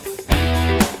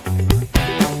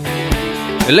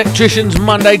Electricians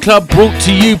Monday Club brought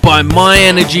to you by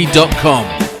myenergy.com.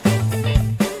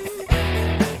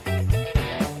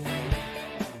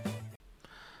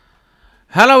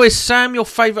 Hello, it's Sam, your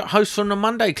favourite host from the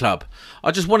Monday Club.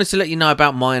 I just wanted to let you know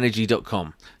about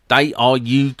myenergy.com. They are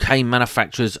UK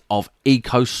manufacturers of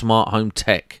eco-smart home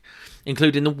tech,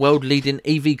 including the world-leading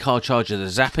EV car charger, the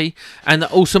Zappi, and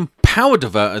the awesome power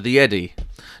diverter, the Eddy.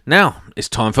 Now, it's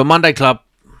time for Monday Club.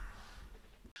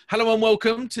 Hello and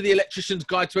welcome to the Electrician's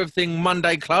Guide to Everything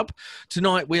Monday Club.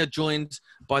 Tonight we are joined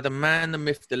by the man, the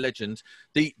myth, the legend,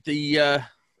 the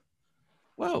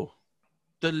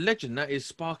legend that is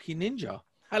Sparky Ninja.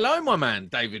 Hello, my man,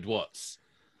 David Watts.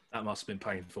 That must have been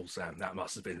painful, Sam. That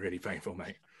must have been really painful,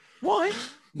 mate. Why?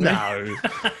 No.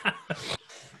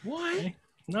 Why?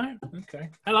 No? Okay.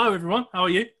 Hello, everyone. How are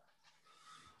you?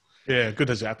 Yeah, good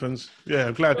as it happens. Yeah,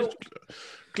 I'm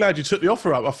glad you took the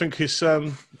offer up. I think it's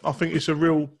a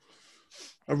real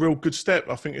good step.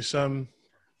 I think it's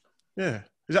yeah.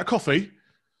 Is that coffee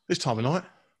this time of night?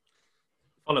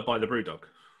 Followed by the Brewdog.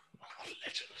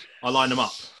 I line them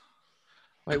up.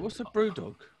 Wait, what's a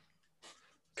Brewdog?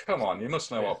 Come on, you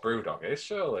must know what Brewdog is,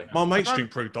 surely. My mates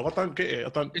drink Brewdog. I don't get it. I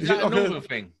don't. Is that a northern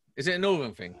thing? Is it a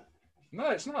northern thing? No,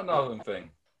 it's not a northern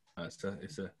thing. No, it's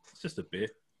just a beer.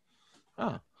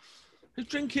 Ah. Who's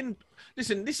drinking?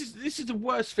 Listen, this is the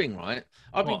worst thing, right?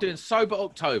 I've been What? doing Sober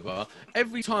October.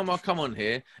 Every time I come on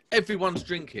here, everyone's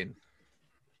drinking.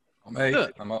 Mate,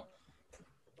 Look. I'm up.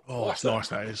 Oh, it's nice.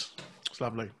 That is. It's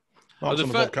lovely. Oh, Nice the on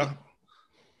the fir- vodka.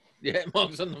 Yeah,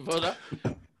 Mark's on the vodka.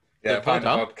 Yeah, The pint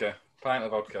of vodka? vodka. Pint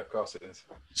of vodka, of course it is.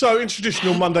 So, in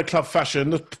traditional Monday Club fashion,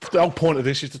 the whole point of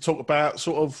this is to talk about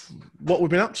sort of what we've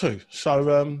been up to.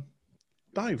 So,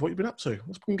 Dave, what you been up to?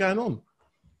 What's been going on?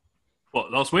 What,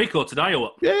 last week or today or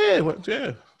what?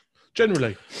 Yeah.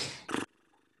 Generally.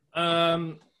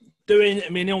 Doing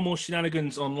my normal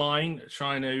shenanigans online,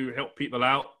 trying to help people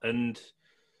out and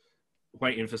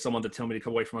waiting for someone to tell me to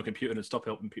come away from my computer and stop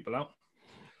helping people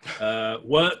out.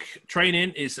 Work,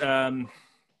 training is... for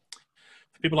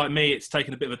people like me, it's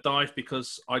taken a bit of a dive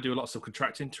because I do a lot of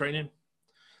subcontracting training.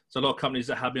 So a lot of companies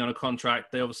that have me on a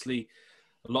contract, they obviously...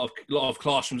 A lot of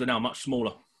classrooms are now much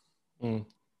smaller. Mm.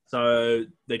 So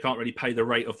they can't really pay the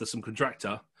rate of the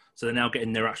subcontractor. So they're now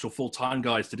getting their actual full-time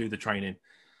guys to do the training.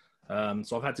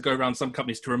 So I've had to go around some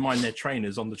companies to remind their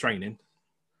trainers on the training.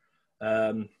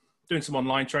 Doing some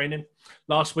online training.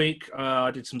 Last week,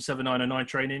 I did some 7909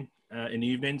 training in the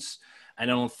evenings. And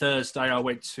then on Thursday, I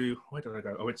went to... Where did I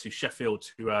go? I went to Sheffield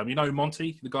to... you know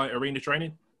Monty, the guy at Arena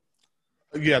Training?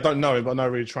 Yeah, I don't know him, but I know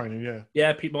really training, yeah.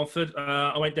 Yeah, Pete Montford.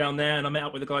 I went down there and I met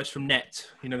up with the guys from NET.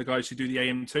 You know, the guys who do the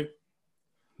AM2?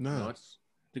 No. Nice.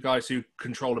 The guys who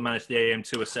control and manage the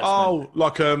AM2 assessment. Oh,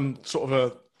 like sort of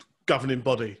a governing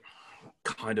body.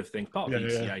 Kind of thing. Part of Yeah,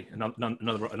 ECA,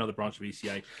 another branch of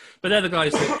ECA. But they're the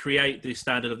guys that create the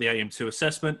standard of the AM2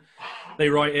 assessment. They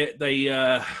write it, they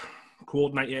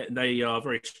coordinate it, and they are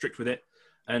very strict with it.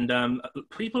 And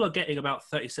people are getting about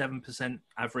 37%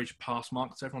 average pass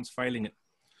marks. Everyone's failing it.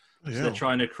 Yeah. So they're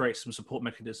trying to create some support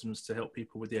mechanisms to help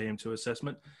people with the AM2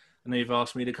 assessment. And they've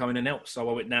asked me to come in and help. So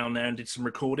I went down there and did some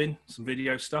recording, some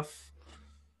video stuff.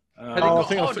 Has it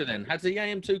got harder then? Has the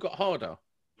AM2 got harder?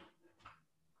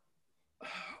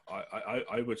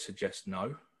 I would suggest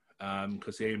no,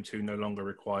 because the AM2 no longer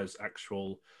requires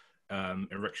actual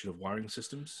erection of wiring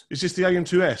systems. Is this the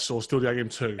AM2S or still the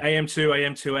AM2? AM2,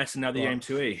 AM2S, and now the Right.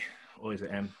 AM2E. Or is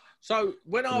it M? So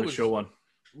when I'm not sure one.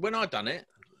 when I done it,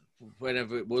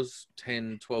 whenever it was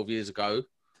 10, 12 years ago,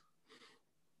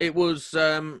 it was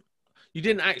you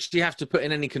didn't actually have to put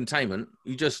in any containment.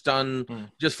 You just followed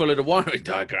the wiring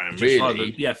diagram, Just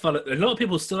really. follow. A lot of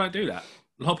people still don't do that.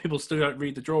 A lot of people still don't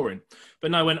read the drawing.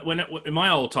 But no, when in my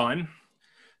old time,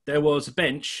 there was a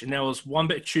bench and there was one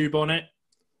bit of tube on it,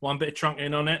 one bit of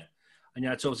trunking on it, and you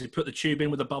had to obviously put the tube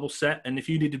in with a bubble set. And if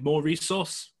you needed more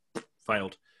resource,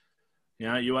 failed.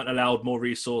 Yeah, you weren't allowed more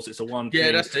resource. It's a one. Yeah,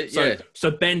 thing. that's it. So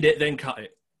bend it, then cut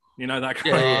it. You know that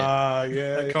kind,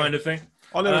 Yeah. kind of thing.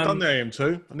 I've never done the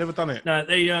AM2. I've never done it. No,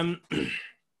 they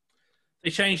they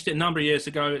changed it a number of years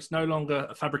ago. It's no longer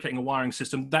fabricating a wiring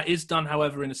system. That is done,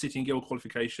 however, in a City and Guild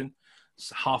qualification.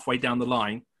 It's halfway down the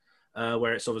line,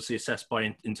 where it's obviously assessed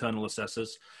by internal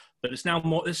assessors. But it's now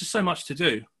more. There's just so much to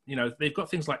do. You know, they've got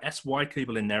things like SY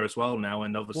cable in there as well now,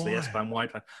 and obviously Why? S-band,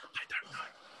 Y-band.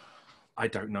 I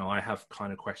don't know. I have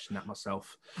kind of questioned that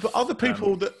myself. But other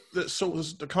people that sort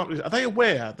of the companies, are they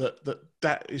aware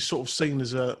that is sort of seen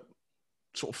as a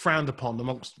sort of frowned upon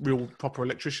amongst real proper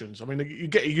electricians? I mean, you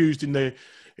get it used in the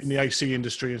AC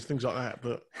industry and things like that,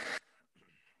 but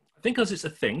I think because it's a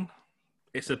thing,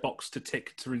 it's a box to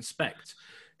tick to inspect.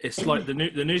 It's like the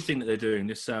new thing that they're doing.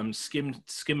 This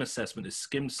skim assessment. This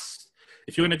skims.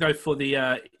 If you're going to go for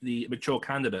the mature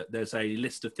candidate, there's a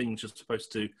list of things you're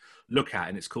supposed to look at,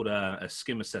 and it's called a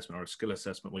skim assessment or a skill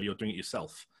assessment where you're doing it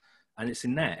yourself. And it's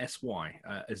in there, SY,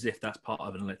 as if that's part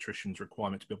of an electrician's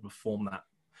requirement to be able to perform that.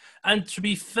 And to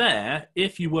be fair,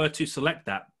 if you were to select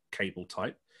that cable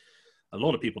type, a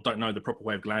lot of people don't know the proper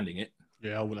way of glanding it.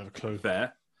 Yeah, I wouldn't have a clue.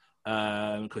 Fair.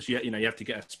 Because you have to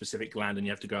get a specific gland and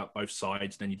you have to go up both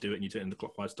sides, and then you do it in the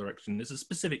clockwise direction. There's a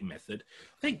specific method.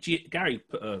 I think Gary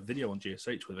put a video on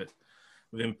GSH with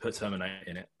him put Terminate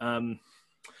in it.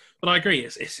 But I agree,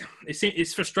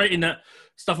 it's frustrating that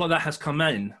stuff like that has come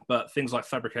in, but things like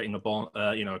fabricating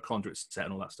a conduit set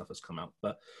and all that stuff has come out.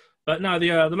 But no,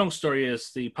 the long story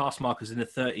is the pass markers in the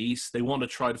 30s. They want to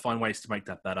try to find ways to make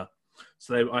that better.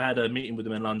 So I had a meeting with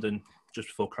them in London just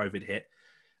before COVID hit.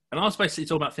 And I was basically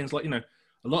talking about things like, a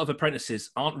lot of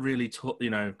apprentices aren't really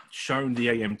shown the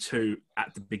AM2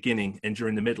 at the beginning and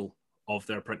during the middle of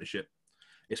their apprenticeship.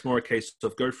 It's more a case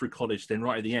of go through college, then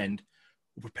right at the end,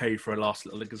 we'll prepare you for a last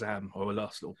little exam or a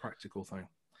last little practical thing.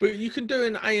 But you can do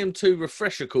an AM2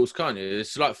 refresher course, can't you?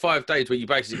 It's like 5 days where you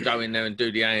basically go in there and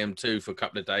do the AM2 for a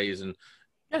couple of days. And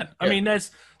I mean, I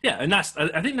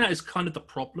think that is kind of the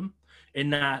problem in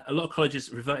that a lot of colleges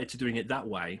reverted to doing it that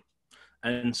way.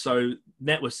 And so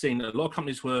Net was seeing that a lot of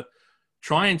companies were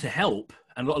trying to help,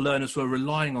 and a lot of learners were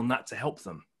relying on that to help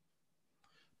them.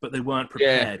 But they weren't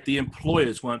prepared. Yeah. The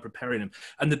employers weren't preparing them.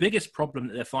 And the biggest problem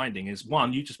that they're finding is,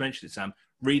 one, you just mentioned it, Sam,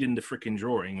 reading the freaking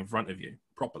drawing in front of you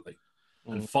properly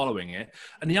and following it.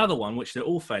 And the other one, which they're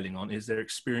all failing on, is their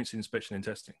experience in inspection and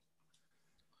testing.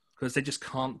 Because they just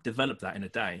can't develop that in a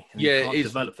day. And you can't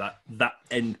develop that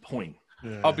end point.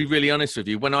 Yeah. I'll be really honest with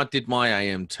you. When I did my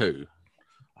AM2,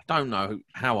 I don't know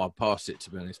how I passed it, to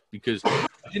be honest, because I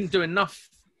didn't do enough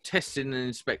testing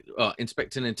and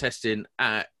inspecting and testing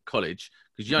at college,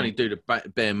 because you only do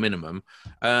the bare minimum.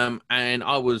 And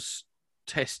I was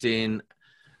testing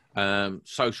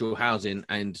social housing,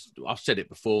 and I've said it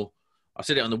before. I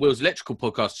said it on the Wheels Electrical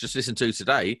podcast just listened to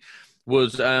today,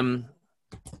 was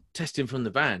testing from the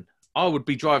van. I would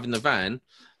be driving the van.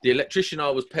 The electrician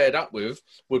I was paired up with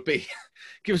would be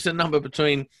give us a number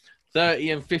between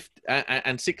 30 and 50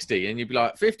 and 60, and you'd be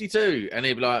like 52, and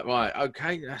he'd be like, right,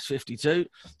 okay, that's 52.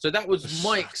 So that was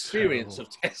my experience of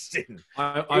testing.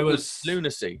 I was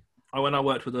lunacy. When I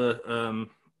worked with a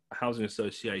housing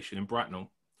association in Bracknell,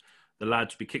 the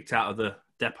lads would be kicked out of the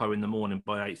depot in the morning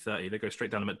by 8:30. They go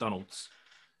straight down to McDonald's,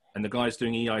 and the guys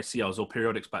doing EICRs or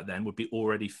periodics back then would be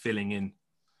already filling in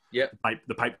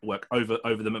the paperwork over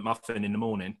the McMuffin in the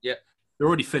morning. Yeah, they're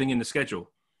already filling in the schedule.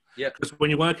 Yeah, because when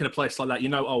you work in a place like that,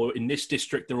 in this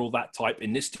district they're all that type,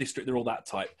 in this district they're all that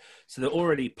type. So they're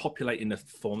already populating the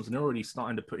forms and they're already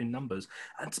starting to put in numbers.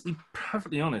 And to be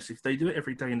perfectly honest, if they do it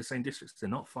every day in the same districts, they're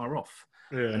not far off.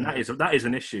 Yeah. And that is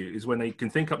an issue, is when they can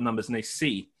think up numbers and they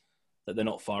see that they're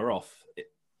not far off, it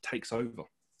takes over.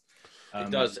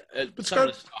 It does.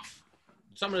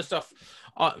 Some of the stuff,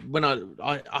 I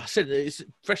said it's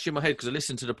fresh in my head because I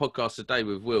listened to the podcast today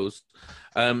with Wills.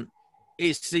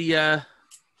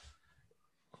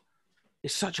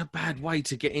 It's such a bad way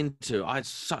to get into. I had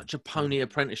such a pony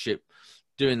apprenticeship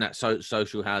doing that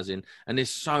social housing, and there's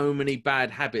so many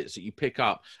bad habits that you pick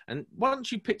up. And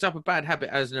once you picked up a bad habit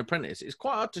as an apprentice, it's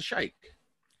quite hard to shake.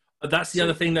 That's the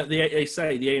other thing that they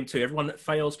say, the AM2, everyone that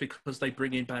fails because they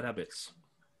bring in bad habits.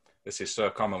 This is so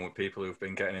common with people who've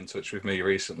been getting in touch with me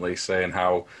recently, saying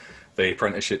how the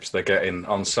apprenticeships they're getting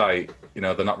on site,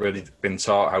 they're not really been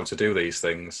taught how to do these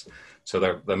things. So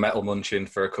they're metal munching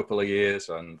for a couple of years,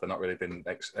 and they're not really been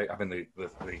having the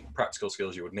practical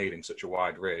skills you would need in such a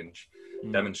wide range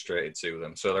demonstrated to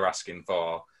them. So they're asking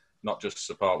for not just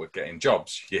support with getting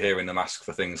jobs. You're hearing them ask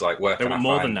for things like, where can I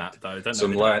more find than that, though, don't some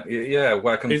they?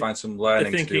 Where can I find some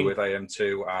learning to do with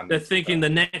AM2? And they're thinking the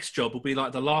next job will be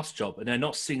like the last job, and they're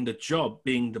not seeing the job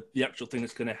being the actual thing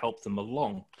that's going to help them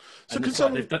along. So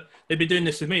they've been doing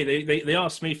this with me. They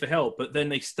ask me for help, but then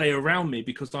they stay around me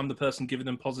because I'm the person giving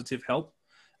them positive help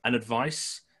and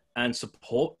advice and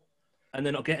support, and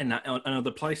they're not getting that in other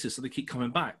places, so they keep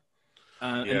coming back.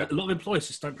 And a lot of employers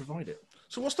just don't provide it.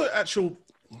 So what's the actual...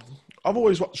 I've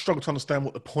always struggled to understand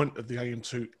what the point of the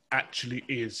AM2 actually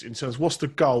is, in terms of what's the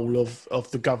goal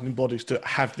of the governing bodies to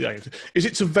have the AM2? Is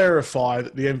it to verify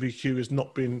that the MVQ has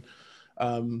not been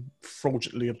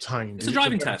fraudulently obtained? It's a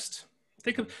driving test.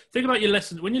 Think about your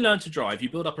lesson. When you learn to drive, you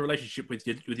build up a relationship with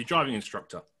your driving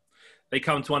instructor. They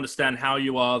come to understand how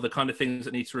you are, the kind of things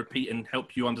that need to repeat and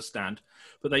help you understand,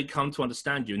 but they come to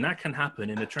understand you. And that can happen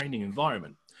in a training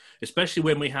environment. especially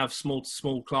when we have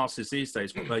small classes these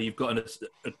days where you've got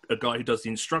a guy who does the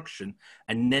instruction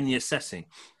and then the assessing.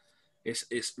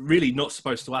 It's really not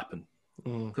supposed to happen,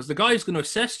 because the guy who's going to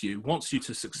assess you wants you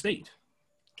to succeed.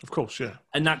 Of course, yeah.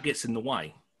 And that gets in the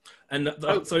way. And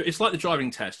so it's like the driving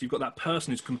test. You've got that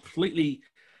person who's completely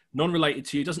non-related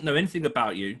to you, doesn't know anything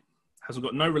about you, has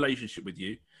got no relationship with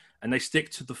you, and they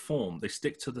stick to the form, they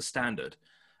stick to the standard.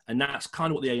 And that's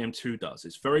kind of what the AM2 does.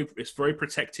 It's very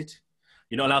protected.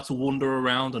 You're not allowed to wander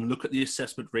around and look at the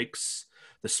assessment rigs.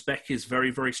 The spec is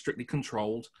very, very strictly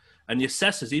controlled. And the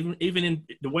assessors, even in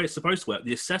the way it's supposed to work,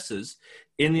 the assessors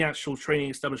in the actual training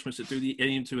establishments that do the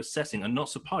AM2 assessing are not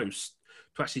supposed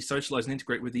to actually socialize and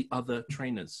integrate with the other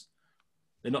trainers.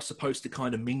 They're not supposed to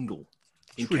kind of mingle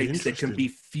in case there can be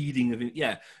feeding of it.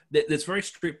 Yeah, there's very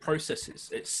strict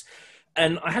processes.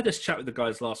 And I had this chat with the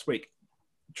guys last week.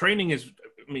 Training is,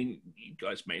 I mean, you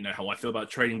guys may know how I feel about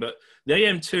training, but the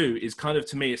AM2 is kind of,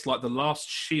 to me, it's like the last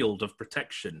shield of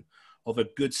protection of a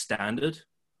good standard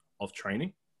of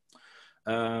training.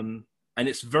 And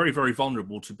it's very, very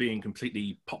vulnerable to being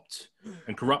completely popped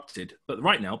and corrupted. But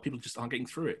right now, people just aren't getting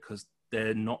through it because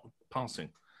they're not passing,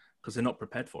 because they're not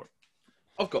prepared for it.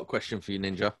 I've got a question for you,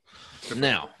 Ninja.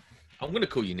 Now, I'm going to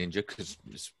call you Ninja because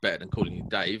it's better than calling you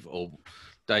Dave or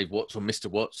Dave Watts or Mr.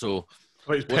 Watts or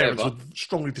his parents would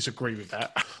strongly disagree with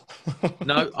that.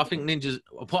 No, I think Ninja's...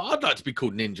 I'd like to be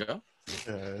called Ninja.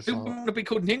 Yeah, Who want to be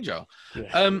called Ninja?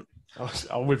 Yeah.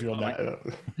 I'm with you on that.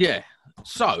 Yeah.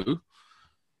 So,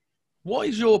 what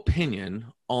is your opinion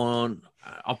on...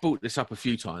 I've brought this up a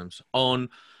few times. On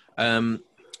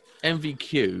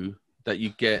NVQ that you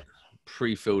get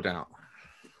pre-filled out.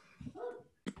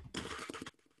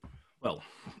 Well,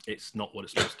 it's not what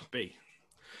it's supposed to be.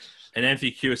 An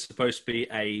NVQ is supposed to be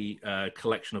a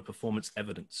collection of performance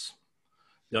evidence.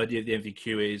 The idea of the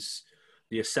NVQ is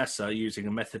the assessor using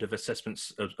a method of assessment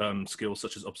skills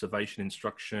such as observation,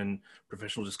 instruction,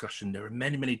 professional discussion. There are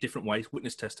many, many different ways,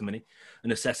 witness testimony.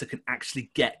 An assessor can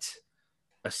actually get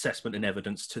assessment and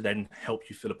evidence to then help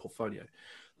you fill a portfolio.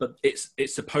 But it's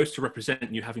supposed to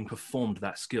represent you having performed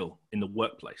that skill in the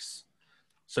workplace.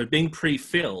 So being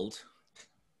pre-filled,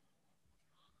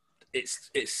 it's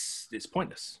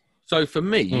pointless. So for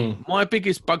me, my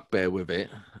biggest bugbear with it,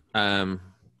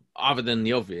 other than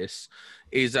the obvious,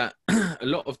 is that a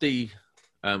lot of the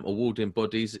awarding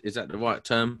bodies, is that the right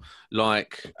term?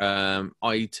 Like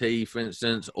IET, for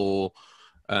instance, or,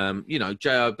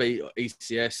 JIB, or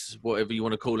ECS, whatever you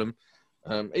want to call them,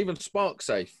 even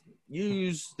SparkSafe,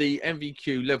 use the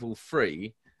NVQ level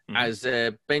 3 as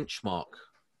their benchmark.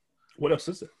 What else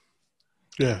is it?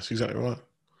 Yeah, that's exactly right.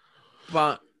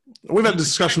 But we've had the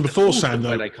discussion before, Sam, though.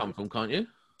 Where they come from, can't you?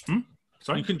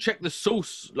 Sorry? You can check the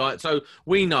source. So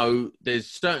we know there's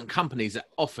certain companies that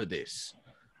offer this.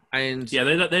 And yeah,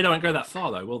 they don't go that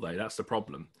far, though, will they? That's the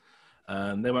problem.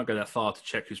 They won't go that far to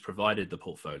check who's provided the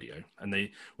portfolio. And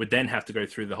they would then have to go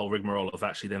through the whole rigmarole of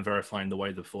actually then verifying the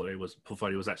way the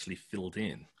portfolio was actually filled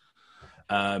in.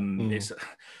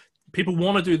 People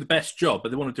want to do the best job,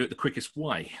 but they want to do it the quickest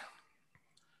way.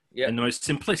 Yeah. And the most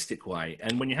simplistic way.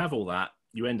 And when you have all that,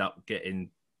 you end up getting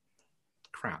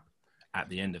crap at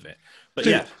the end of it. But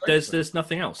yeah, there's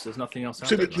nothing else. There's nothing else out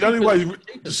there. The only way,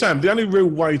 Sam, the only real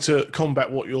way to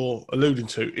combat what you're alluding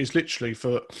to is literally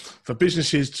for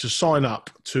businesses to sign up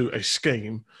to a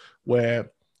scheme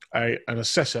where an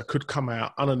assessor could come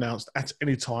out unannounced at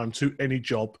any time to any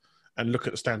job and look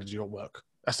at the standards of your work.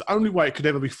 That's the only way it could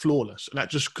ever be flawless, and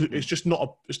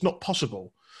it's not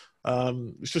possible.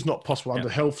 It's just not possible under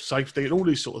health, safety, and all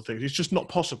these sort of things. It's just not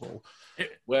possible.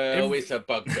 It's a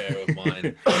bugbear of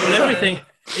mine.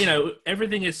 Well,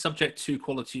 everything is subject to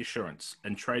quality assurance,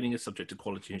 and training is subject to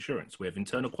quality assurance. We have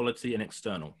internal quality and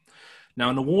external. Now,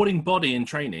 an awarding body in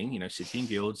training, City and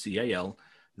Guilds, CAL,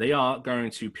 they are going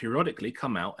to periodically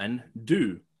come out and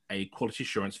do a quality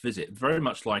assurance visit, very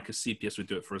much like a CPS would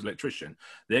do it for an electrician.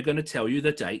 They're going to tell you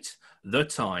the date, the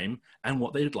time, and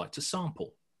what they would like to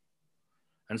sample.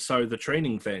 And so the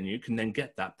training venue can then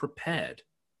get that prepared.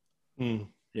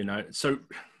 So,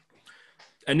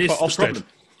 and this is the problem.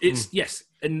 Yes.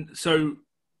 And so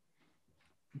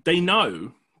they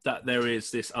know that there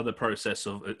is this other process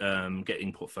of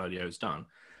getting portfolios done,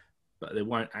 but they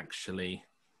won't actually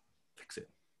fix it.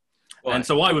 Right. And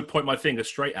so I would point my finger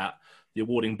straight at the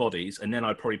awarding bodies, and then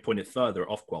I'd probably point it further at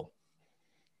Ofqual.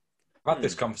 I've had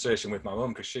this conversation with my mum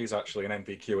because she's actually an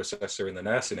NVQ assessor in the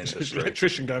nursing industry. She's an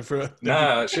electrician going through it.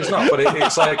 No, she's not. But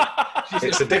it's like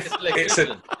she's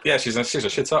a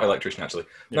shit-out electrician actually.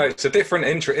 Yeah. No, it's a different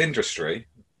industry.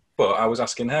 But I was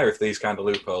asking her if these kind of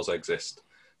loopholes exist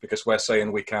because we're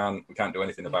saying we can't do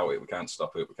anything about it. We can't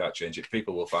stop it. We can't change it.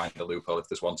 People will find a loophole if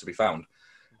there's one to be found.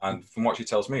 And from what she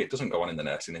tells me, it doesn't go on in the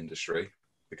nursing industry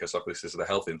because obviously there's the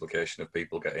health implication of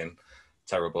people getting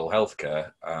terrible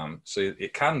healthcare. So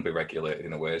it can be regulated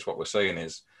in a way. Is what we're saying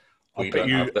is we don't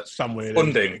have the somewhere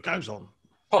funding. It goes on.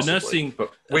 Possibly, the nursing,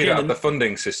 but we don't have the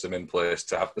funding system in place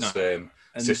to have the same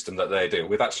system that they do.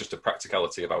 Well, that's just a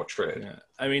practicality of our trade. Yeah.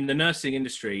 I mean, the nursing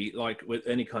industry, like with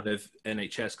any kind of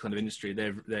NHS kind of industry,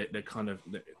 they're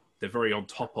very on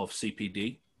top of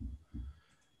CPD.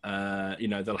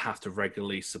 They'll have to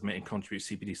regularly submit and contribute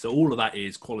CPD. So all of that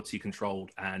is quality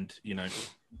controlled and,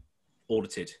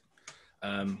 audited.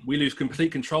 We lose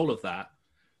complete control of that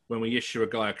when we issue a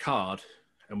guy a card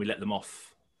and we let them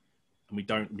off and we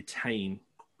don't retain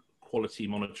quality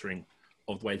monitoring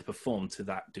of the way they perform to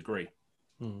that degree.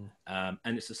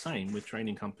 And it's the same with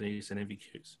training companies and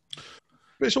NVQs.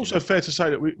 But it's also fair to say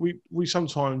that we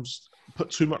sometimes put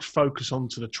too much focus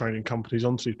onto the training companies,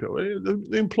 onto these people.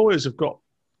 The employers have got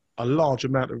a large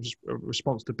amount of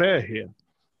response to bear here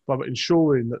by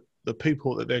ensuring that the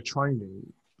people that they're training,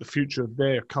 the future of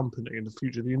their company and the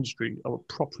future of the industry are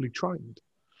properly trained.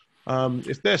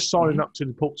 If they're signing up to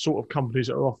the sort of companies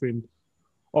that are offering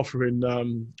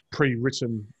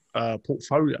pre-written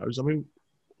portfolios, I mean,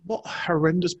 what a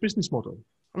horrendous business model.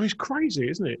 I mean, it's crazy,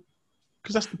 isn't it?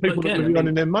 Because that's the people that are going to be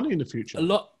earning their money in the future. A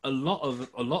lot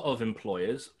of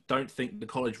employers don't think the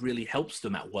college really helps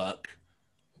them at work.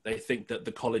 They think that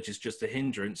the college is just a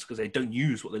hindrance because they don't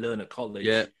use what they learn at college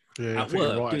at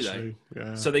work, right, do they?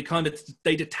 Yeah. So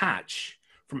they detach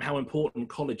from how important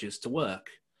college is to work.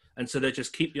 And so they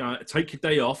just keep, take your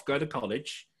day off, go to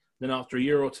college. Then after a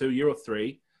year or two, year or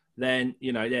three, then,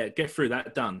 get through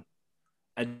that, done.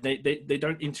 And they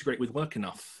don't integrate with work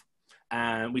enough.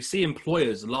 And we see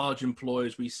employers, large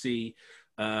employers, we see,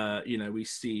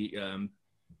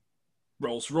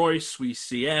 Rolls-Royce, we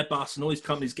see Airbus and all these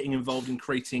companies getting involved in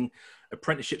creating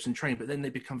apprenticeships and training, but then they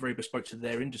become very bespoke to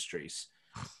their industries.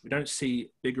 We don't see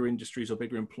bigger industries or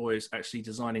bigger employers actually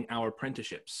designing our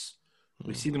apprenticeships.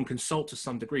 We see them consult to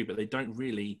some degree, but they don't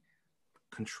really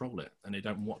control it and they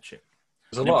don't watch it.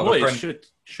 There's a lot of employers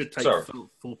should take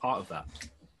full part of that.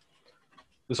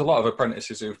 There's a lot of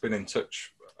apprentices who've been in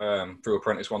touch through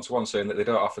Apprentice One-to-One saying that they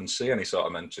don't often see any sort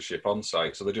of mentorship on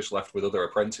site, so they're just left with other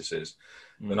apprentices.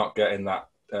 They're not getting that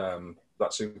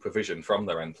supervision from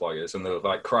their employers, and they're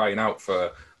like crying out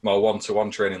for more one-to-one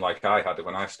training like I had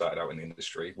when I started out in the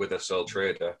industry with a sole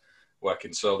trader,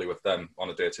 working solely with them on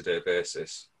a day-to-day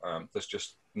basis. There's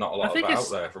just not a lot of that out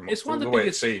there from the way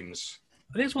it seems.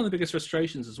 I think it's one of the biggest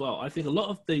frustrations as well. I think a lot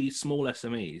of the small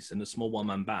SMEs and the small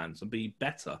one-man bands would be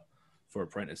better for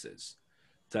apprentices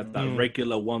to have that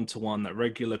regular one-to-one, that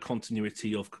regular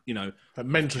continuity of, that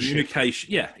mentorship,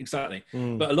 communication. Yeah, exactly.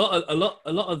 But a lot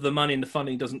of the money and the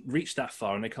funding doesn't reach that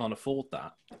far, and they can't afford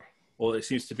that. Or it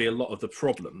seems to be a lot of the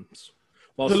problems.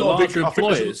 Whilst the larger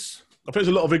employers, I think there's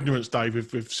a lot of ignorance, Dave,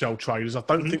 with sole traders. I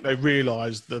don't think they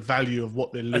realise the value of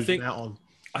what they're losing out on.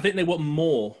 I think they want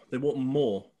more. They want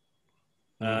more.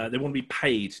 They want to be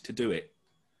paid to do it.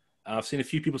 I've seen a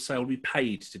few people say, "I'll be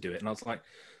paid to do it," and I was like,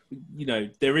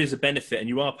 there is a benefit, and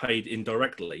you are paid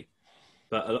indirectly.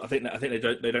 But I think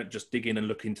they don't just dig in and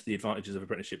look into the advantages of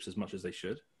apprenticeships as much as they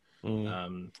should. I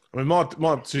mean,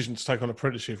 my decision to take on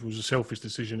apprenticeship was a selfish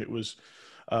decision. It was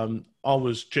I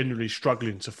was genuinely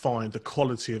struggling to find the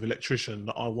quality of electrician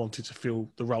that I wanted to fill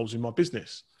the roles in my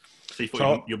business. So you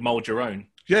thought you'd mould your own?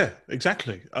 Yeah,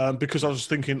 exactly. Because I was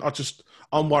thinking,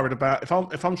 I'm worried about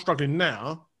if I'm struggling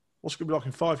now, what's it going to be like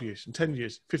in 5 years, in 10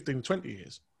 years, 15, 20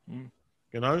 years?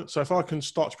 So if I can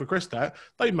start to progress that,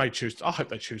 they may choose. I hope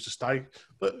they choose to stay.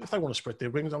 But if they want to spread their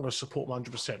wings, I'm going to support them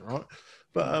 100%, right?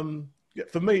 But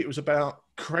for me, it was about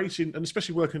creating, and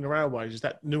especially working in the railways, is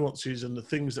that nuances and the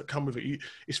things that come with it.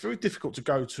 It's very difficult to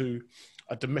go to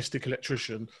a domestic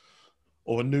electrician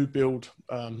or a new build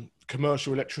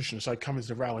commercial electrician and say, come into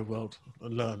the railway world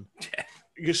and learn. Yeah.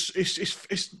 It's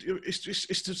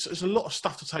a lot of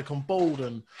stuff to take on board,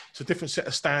 and it's a different set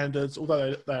of standards.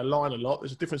 Although they align a lot,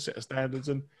 there's a different set of standards.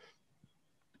 And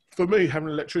for me, having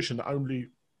an electrician that only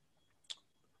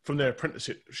from their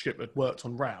apprenticeship had worked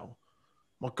on rail,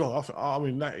 my God, I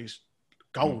mean that is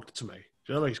gold to me. Do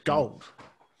you know what I mean? It's gold.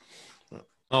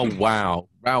 Oh wow,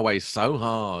 railway's so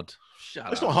hard.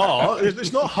 It's not hard.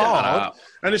 It's not hard,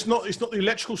 and it's not the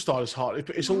electrical style is hard.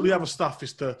 It's all the other stuff.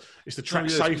 It's the track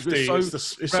safety.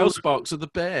 Rail sparks are the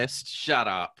best. Shut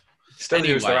up. Still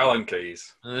use their Allen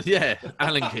keys.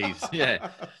 Allen keys. Yeah.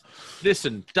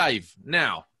 Listen, Dave.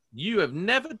 Now you have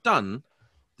never done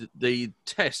the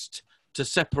test to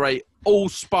separate all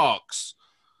sparks,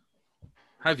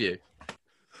 have you?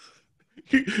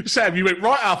 Sam, you went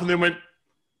right up and then went,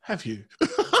 have you?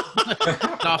 No,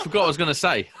 I forgot what I was going to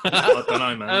say. I don't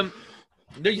know, man.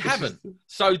 No, you haven't.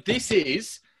 So this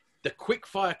is the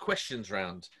quickfire questions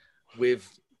round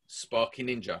with Sparky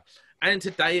Ninja. And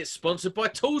today it's sponsored by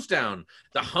Toolsdown,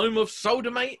 the home of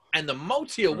Soldermate and the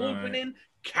multi-award-winning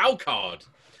CalCard.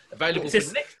 Available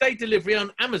for next day delivery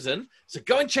on Amazon, so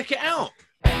go and check it out.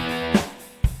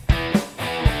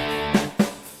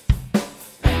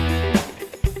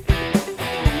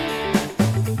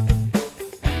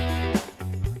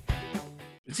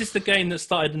 Is this the game that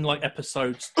started in like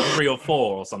episodes 3 or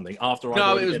 4 or something? After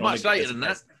No, it was much later than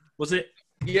that. Was it?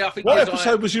 Yeah, I think. What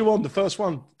episode was you on? The first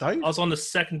one, Dave? I was on the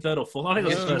 2nd, 3rd, or 4th. I think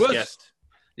it was the Yes, first guest.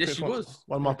 Yes, she was.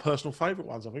 One of my personal favourite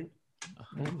ones, I think.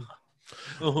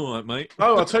 All right, mate.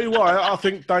 No, I'll tell you why. I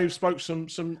think Dave spoke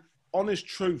some honest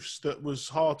truths that was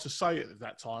hard to say at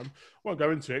that time. I won't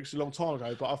go into it 'cause it's a long time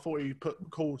ago, but I thought he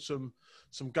called some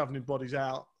governing bodies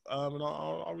out, and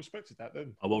I respected that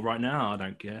then. Oh, well, right now, I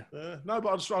don't care. No, but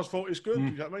I just thought it's good.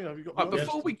 You know what I mean? Have you got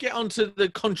Before we get on to the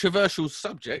controversial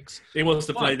subjects... He wants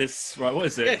to play this... Right, what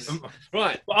is it? Yes,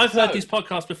 right. Well, I've heard these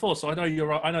podcasts before, so I know you're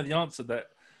right. I know the answer that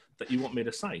you want me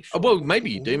to say. Sure. Well, maybe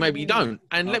you do, maybe you don't.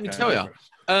 And let me tell you,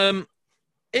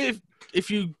 if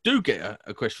you do get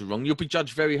a question wrong, you'll be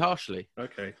judged very harshly.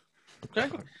 Okay.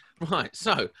 Right.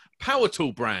 So, Power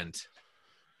Tool brand.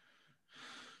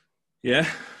 Yeah.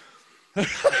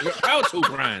 Power Tool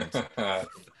brand.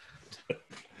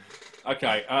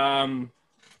 Okay.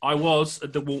 I was a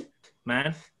DeWalt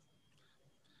man.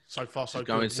 So far, so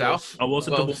going good. south. I was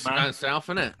a DeWalt man. Going south,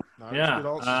 innit? No, Yeah.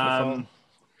 good answer so far.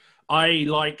 I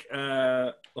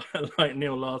like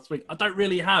Neil last week. I don't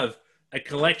really have a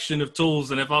collection of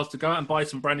tools, and if I was to go out and buy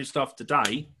some brand new stuff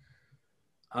today,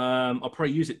 I'll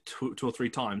probably use it two or three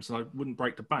times, and I wouldn't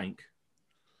break the bank.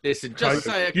 Listen, just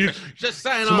say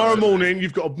an tomorrow answer. morning,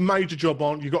 you've got a major job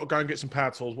on. You've got to go and get some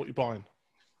power tools. What are you buying?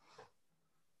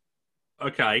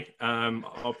 Okay,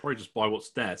 I'll probably just buy what's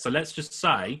there. So let's just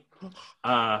say,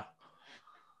 I'll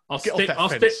stick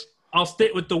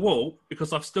with DeWalt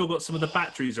because I've still got some of the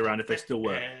batteries around if they still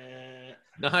work.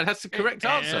 No, that's the correct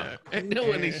answer. No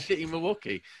one is shitty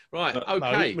Milwaukee. Right,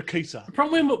 okay. No, Makita. The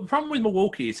problem with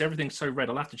Milwaukee is everything's so red.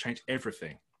 I'll have to change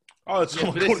everything. Oh, it's Yeah,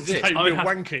 but this is it. real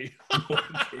wanky.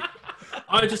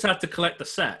 I just have to collect the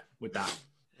set with that.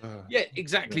 Yeah,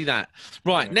 exactly that.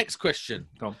 Right, next question.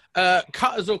 Go on.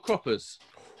 Cutters or croppers?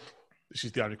 This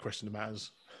is the only question that matters.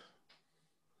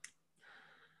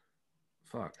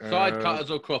 Fuck. Side cutters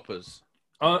or croppers?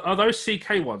 Are those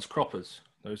CK ones croppers?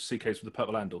 Those CKs with the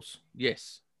purple handles?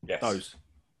 Yes. Yes. Those.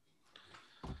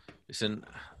 Listen.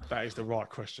 That is the right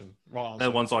question. Right answer. They're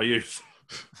the ones I use.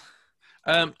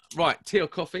 Right, tea or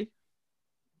coffee?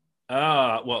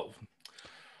 Well,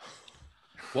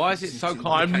 why is it so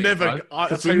complicated? I'm never.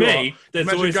 for me,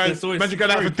 there's always imagine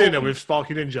going out for dinner with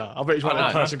Sparky Ninja. I bet he's one of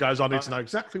the person goes, I need to know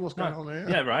exactly what's going on here.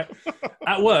 Yeah, right.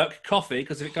 At work, coffee,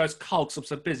 because if it goes cold, because I'm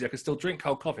so busy, I can still drink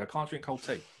cold coffee. I can't drink cold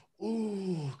tea.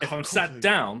 Ooh, If I'm sat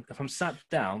down,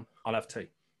 I'll have tea.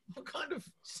 What kind of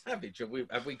savage have we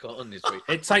got on this week?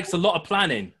 It takes a lot of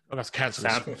planning. Oh, that's cancer.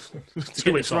 Sam. 2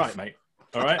 weeks That's right, off. mate.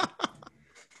 All right.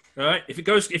 All right.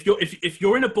 If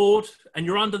you're in a board and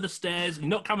you're under the stairs, and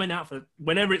you're not coming out for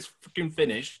whenever it's fucking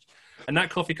finished, and that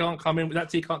coffee can't come in, that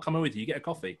tea can't come in with you, you get a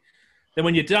coffee. Then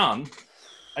when you're done,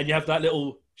 and you have that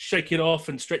little shake it off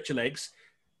and stretch your legs,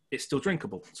 it's still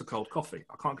drinkable. It's a cold coffee.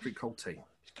 I can't drink cold tea.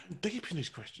 He's going deep in these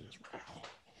questions.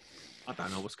 I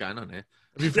don't know what's going on here.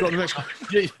 Have you forgotten the next one?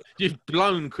 You've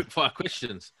blown quickfire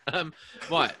questions.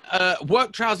 Right.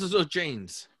 Work trousers or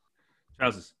jeans?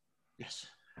 Trousers. Yes.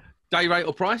 Day rate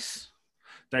or price?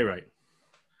 Day rate.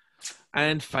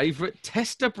 And favourite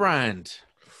tester brand?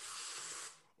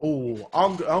 Oh,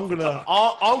 I'm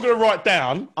gonna write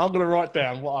down. I'm gonna write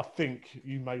down what I think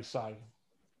you may say.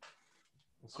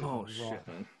 Let's see if Oh I'm shit, right.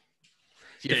 man.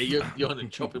 Yeah, you're on the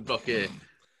chopping block here.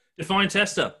 Define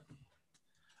tester.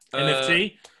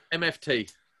 NFT.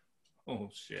 MFT. Oh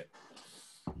shit.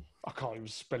 I can't even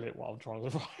spell it while I'm trying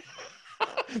to.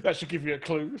 That should give you a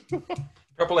clue.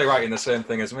 Probably writing the same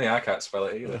thing as me. I can't spell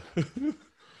it either.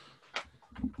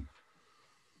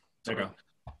 Mega.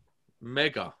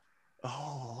 Mega.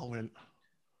 Oh, I went.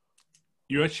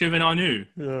 You're at Chivin, I knew.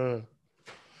 Yeah.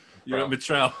 You're at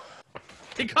Mitrell.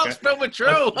 He can't spell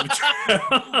Matril.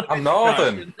 I'm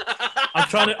Northern. I'm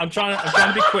trying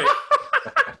to be quick.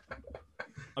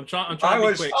 I'm trying I to be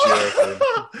was quick. joking.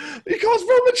 You can't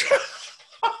spell the truth.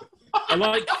 I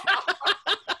like.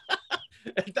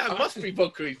 That must be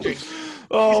vodka he's drinking.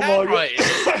 Oh His my handwriting.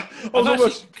 god! I was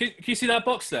almost. Can you see that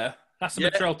box there? That's a Yeah.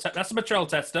 that's a Mitrell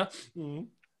tester. Mm.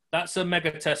 That's a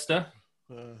Mega tester.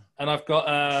 And I've got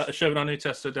a Chevrolet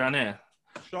tester down here.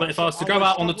 But if I was to go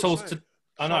out on the tools to,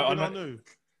 I know,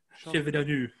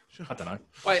 Chevrolet. I don't know.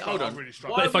 Wait, hold on. Really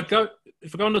But if I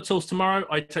go on the tools tomorrow,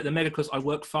 I take the Mega because I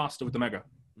work faster with the Mega.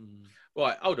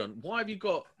 Right, hold on. Why have you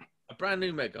got a brand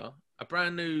new Mega, a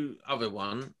brand new other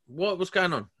one? What's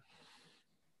going on?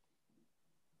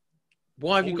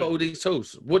 Why have you got all these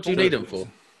tools? What do you need them for?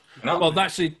 No. Well,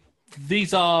 actually,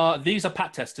 these are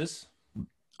pat testers.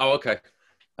 Oh, okay.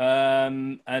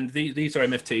 And these are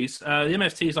MFTs. The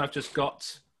MFTs I've just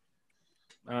got.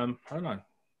 I don't know.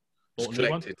 Bought a new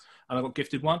one, and I got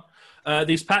gifted one.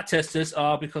 These pat testers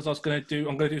are because I'm going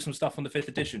to do some stuff on the 5th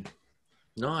edition.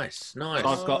 Nice.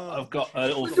 I've got a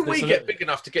little. When do we get big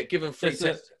enough to get given free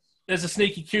tests? There's a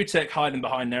sneaky Q-Tech hiding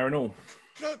behind there and all.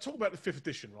 No, talk about the 5th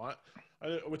edition, right?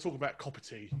 We're talking about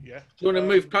Copperty, yeah? Do you want to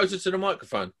move closer to the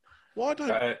microphone? Why don't...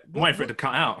 I'm waiting for it to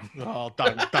cut out. Oh,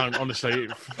 don't. Honestly,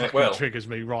 it triggers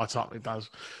me right up. It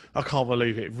does. I can't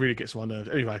believe it. It really gets on my nerves.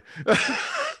 Anyway,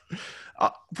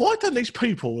 why don't these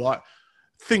people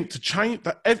think to change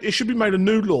that? It should be made a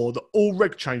new law that all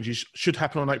reg changes should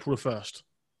happen on April the 1st.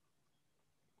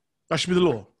 That should be the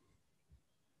law.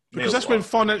 Because that's when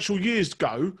financial years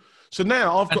go. So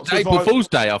now I've got to April Fool's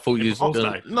Day. I thought you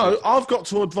Day. No, I've got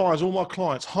to advise all my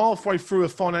clients halfway through a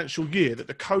financial year that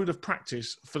the code of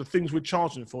practice for the things we're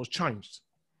charging for has changed.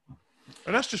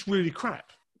 And that's just really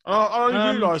crap. I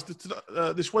only realised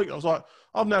that this week, I was like,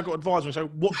 I've now got to advise them and say,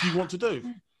 what do you want to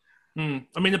do?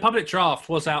 I mean, the public draft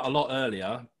was out a lot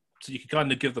earlier, so you could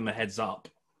kind of give them a heads up.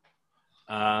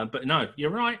 But no, you're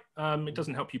right. It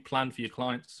doesn't help you plan for your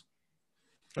clients.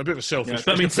 A bit of a selfish.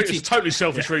 Yeah, it's a totally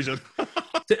selfish reason.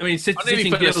 I mean, I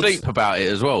nearly fell asleep about it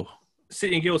as well.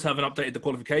 City and Guilds haven't updated the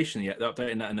qualification yet. They're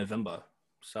updating that in November.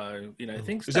 So,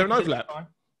 things... Is there an overlap on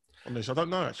this? I don't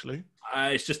know, actually.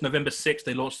 It's just November 6th.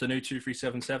 They launched the new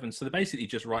 2377. So they're basically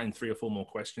just writing 3 or 4 more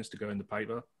questions to go in the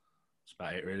paper. That's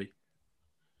about it, really.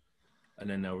 And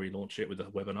then they'll relaunch it with a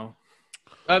webinar.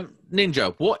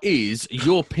 Ninja, what is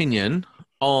your opinion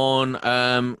on...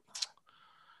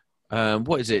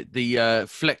 what is it? The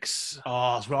Flex...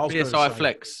 Oh, that's what I was BSI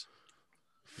Flex.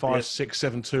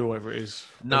 5672, whatever it is.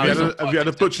 No, have you had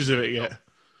the butchers of it yet?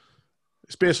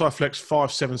 It's BSI Flex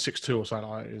 5762 or something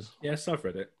like that. It is. Yes, I've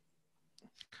read it.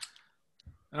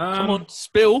 Come on,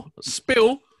 spill.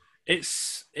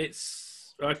 It's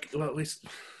like, well,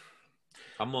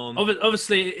 come on.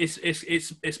 Obviously,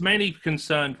 it's mainly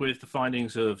concerned with the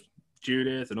findings of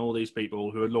Judith and all these people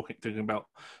who are thinking about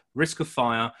risk of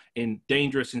fire in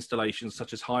dangerous installations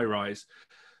such as high rise.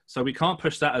 So we can't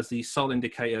push that as the sole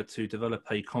indicator to develop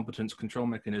a competence control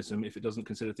mechanism if it doesn't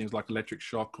consider things like electric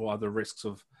shock or other risks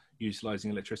of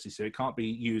utilizing electricity. So it can't be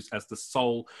used as the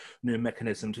sole new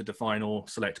mechanism to define or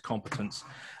select competence.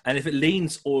 And if it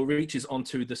leans or reaches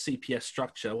onto the CPS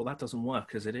structure, well, that doesn't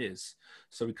work as it is.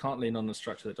 So we can't lean on the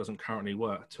structure that doesn't currently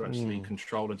work to actually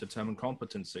control and determine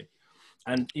competency.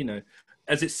 And,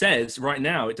 as it says right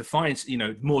now, it defines,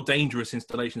 more dangerous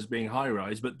installations being high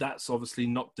rise, but that's obviously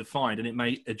not defined and it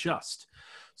may adjust.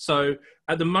 So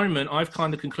at the moment, I've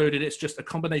kind of concluded it's just a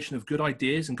combination of good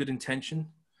ideas and good intention.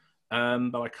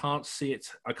 But I can't see it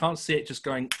just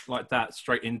going like that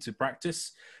straight into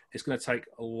practice. It's going to take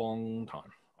a long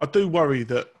time. I do worry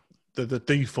that the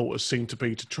default has seemed to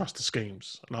be to trust the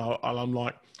schemes. And I'm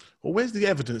like, well, where's the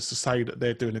evidence to say that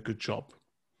they're doing a good job?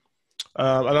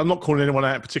 And I'm not calling anyone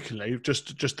out particularly,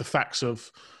 just the facts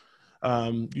of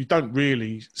you don't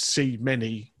really see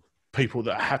many people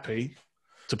that are happy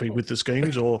to be with the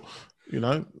schemes or,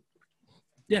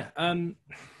 Yeah.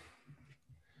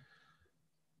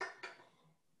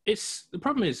 The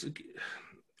problem is,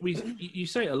 you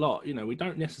say it a lot, we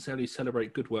don't necessarily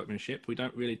celebrate good workmanship. We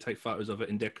don't really take photos of it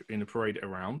and parade it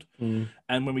around. And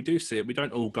when we do see it, we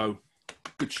don't all go,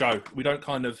 good show. We don't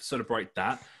kind of celebrate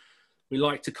that. We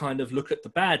like to kind of look at the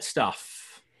bad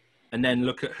stuff and then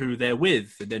look at who they're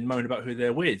with and then moan about who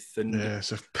they're with. And yeah,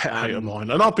 it's a pet hate of mine.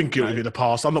 And I've been guilty in the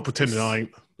past. I'm not pretending I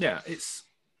ain't. Yeah, it's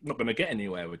not going to get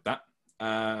anywhere with that.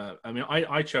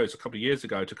 I chose a couple of years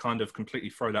ago to kind of completely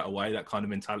throw that away, that kind of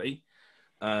mentality,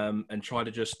 and try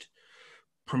to just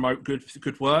promote good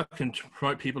work and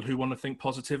promote people who want to think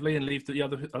positively and leave the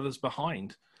others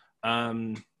behind.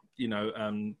 That's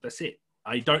it.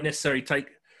 I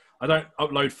don't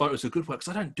upload photos of good work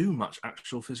because I don't do much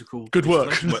actual physical good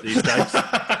work these days.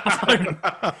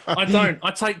 I don't. I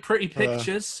take pretty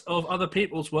pictures of other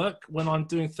people's work when I'm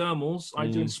doing thermals. I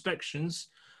do inspections.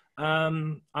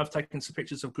 I've taken some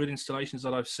pictures of good installations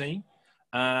that I've seen.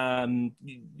 There's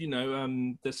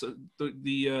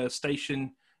the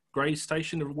station, Grays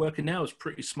Station, working now is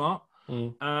pretty smart.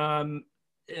 Near on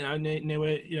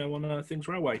Things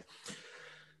Railway.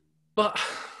 But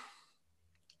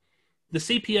the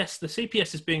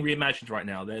CPS is being reimagined right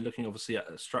now. They're looking obviously at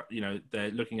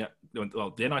they're looking at,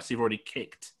 well, the NIC have already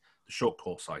kicked the short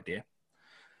course idea,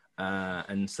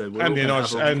 and so we're and the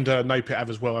NIC and NAPIT have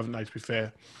as well, haven't they? To be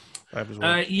fair, they have as well.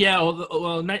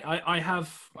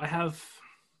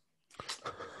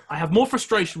 I have more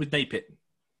frustration with NAPIT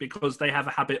because they have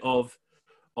a habit of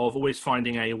always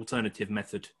finding a alternative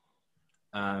method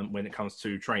when it comes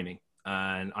to training,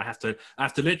 and I have to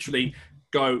literally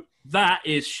go, that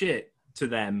is shit to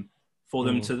them for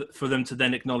them to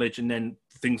then acknowledge, and then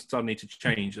things suddenly to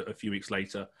change a few weeks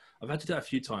later. I've had to do that a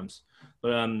few times,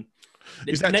 but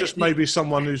is that just maybe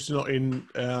someone who's not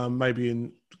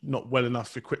not well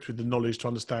enough equipped with the knowledge to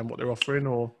understand what they're offering,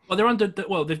 or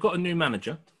they've got a new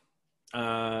manager.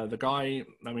 The guy,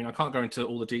 I mean, I can't go into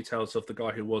all the details of the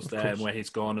guy who was there and where he's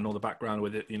gone and all the background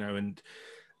with it, and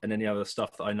any other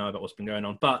stuff that I know about what's been going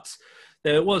on. But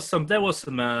there was some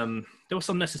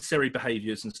necessary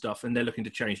behaviours and stuff, and they're looking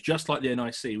to change. Just like the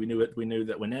NIC, we knew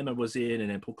that when Emma was in and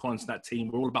then Paul Collins and that team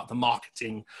were all about the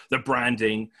marketing, the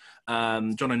branding.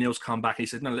 John O'Neill's come back. He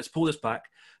said, "No, let's pull this back.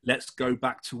 Let's go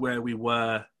back to where we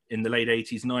were in the late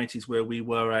 80s, 90s, where we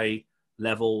were a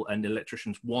level and the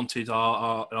electricians wanted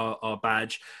our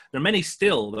badge." There are many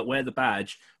still that wear the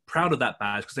badge, proud of that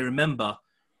badge because they remember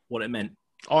what it meant.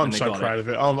 I'm so proud of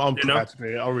it. I'm proud to be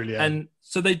it. I really am. And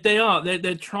so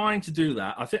they're trying to do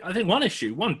that. I think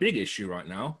one big issue right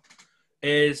now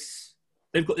is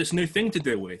they've got this new thing to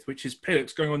deal with, which is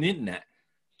Pilux going on the internet,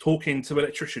 talking to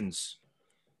electricians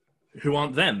who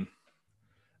aren't them,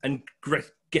 and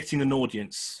getting an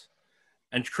audience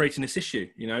and creating this issue.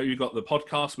 You've got the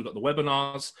podcast, we've got the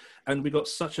webinars, and we've got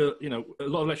a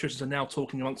lot of electricians are now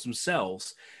talking amongst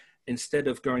themselves instead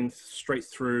of going straight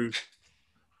through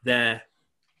their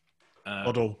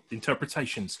model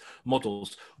interpretations,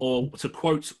 models, or to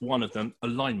quote one of them,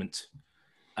 alignment,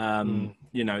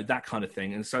 that kind of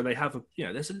thing. And so they have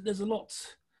there's a lot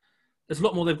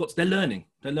more they've got. They're learning.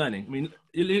 I mean,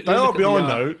 they are behind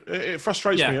though. It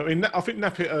frustrates me. I mean, I think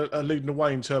NAPIT are leading the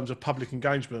way in terms of public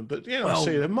engagement, but I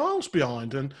see they're miles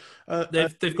behind. And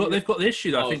they've got the issue.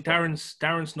 Though. I think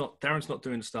Darren's not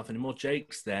doing the stuff anymore.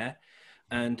 Jake's there,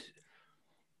 and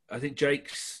I think Jake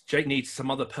needs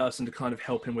some other person to kind of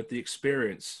help him with the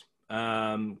experience.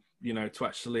 To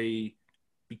actually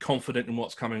be confident in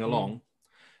what's coming along.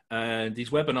 And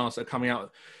these webinars that are coming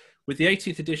out with the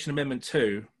 18th edition Amendment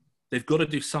 2. They've got to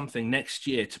do something next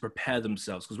year to prepare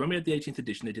themselves. Because when we had the 18th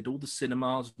edition, they did all the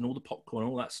cinemas and all the popcorn, and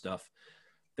all that stuff.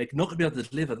 They're not going to be able to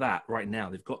deliver that right now.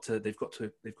 They've got to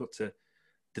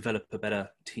develop a better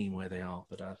team where they are.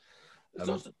 But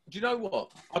do you know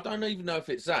what? I don't even know if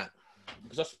it's that,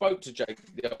 because I spoke to Jake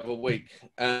the other week,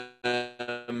 and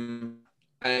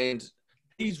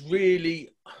he's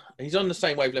on the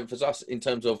same wavelength as us in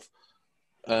terms of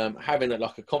having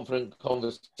a confident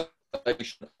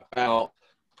conversation about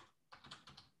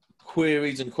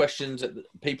queries and questions that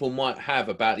people might have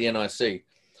about the NIC.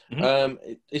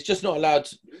 Mm-hmm. It's just not allowed.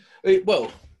 He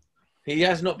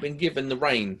has not been given the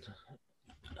rein.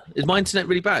 Is my internet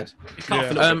really bad?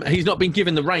 He's not been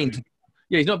given the rein.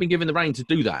 He's not been given the rein to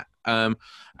do that. And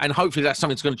hopefully that's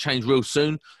something that's going to change real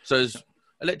soon. So as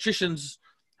electricians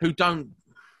who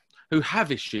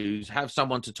have issues, have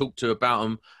someone to talk to about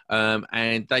them,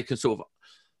 and they can sort of,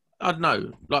 I don't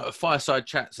know, like fireside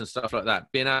chats and stuff like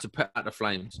that, being able to put out the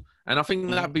flames. And I think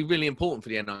that'd be really important for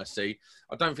the NIC.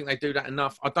 I don't think they do that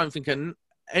enough. I don't think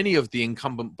any of the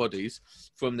incumbent bodies,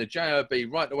 from the JOB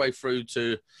right the way through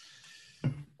to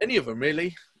any of them,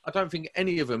 really, I don't think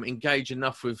any of them engage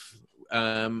enough with,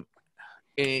 in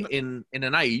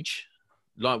an age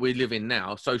like we live in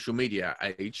now, social media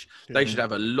age, they should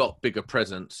have a lot bigger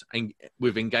presence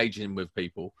with engaging with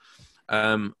people.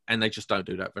 And they just don't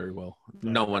do that very well.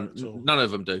 None of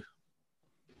them do.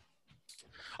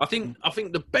 I think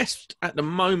the best at the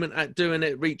moment at doing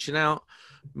it, reaching out,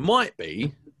 might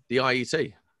be the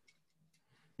IET.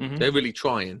 Mm-hmm. They're really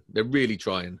trying.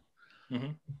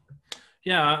 Mm-hmm.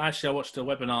 Yeah, actually, I watched a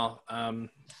webinar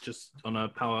just on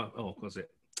a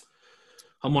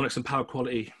harmonics and power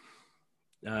quality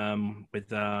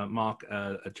with Mark,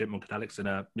 Jim Monkadalix, and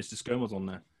Mr. Scone was on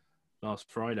there last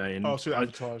Friday. And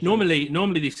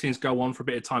normally these things go on for a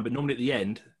bit of time, but normally at the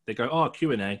end they go,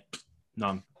 Q&A,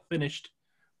 none, finished.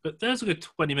 But there's a good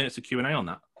 20 minutes of Q&A on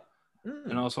that,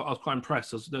 and I was quite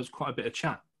impressed. There was quite a bit of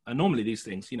chat. And normally these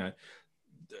things,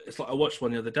 it's like I watched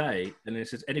one the other day, and it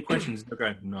says, "Any questions?" They're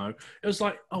going, "No." It was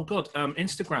like, oh god,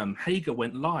 Instagram, Hager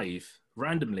went live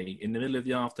randomly in the middle of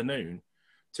the afternoon.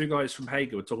 Two guys from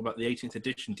Hager were talking about the 18th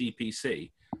edition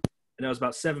DPC, and there was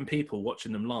about 7 people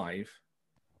watching them live.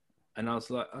 And I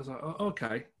was like, oh,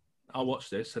 okay, I'll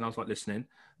watch this. And I was like listening.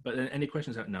 But then any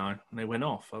questions? Like, no, and they went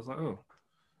off. I was like, oh,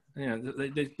 yeah.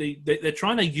 They're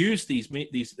trying to use these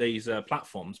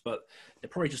platforms, but they're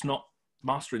probably just not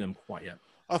mastering them quite yet.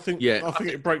 I think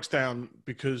it breaks down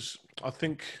because I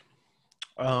think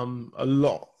a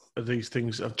lot of these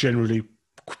things are generally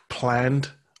planned,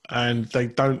 and they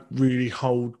don't really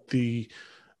hold the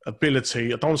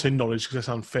ability. I don't want to say knowledge because that's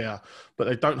unfair, but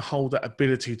they don't hold that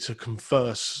ability to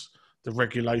converse the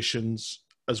regulations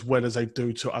as well as they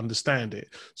do to understand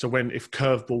it. So if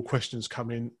curveball questions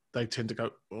come in, they tend to go,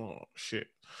 oh shit,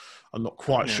 I'm not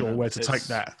quite sure where to take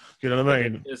that. You know what I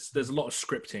mean? There's a lot of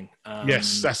scripting.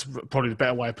 Yes, that's probably the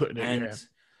better way of putting it.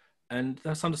 And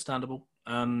that's understandable.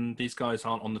 These guys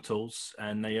aren't on the tools,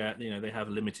 and they have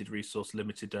limited resource,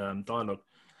 limited dialogue.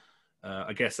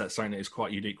 I guess that's something that is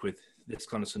quite unique with this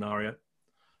kind of scenario,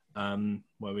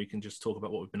 where we can just talk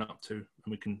about what we've been up to, and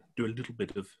we can do a little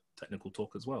bit of technical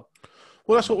talk as well.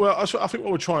 Well, I think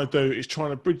what we're trying to do is trying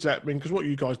to bridge that. I mean, because what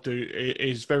you guys do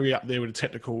is very up there with the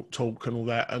technical talk and all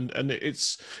that, and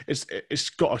it's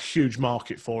got a huge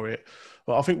market for it.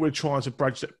 But I think we're trying to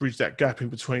bridge that gap in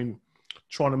between,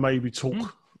 trying to maybe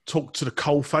talk to the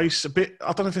coalface a bit.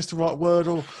 I don't know if it's the right word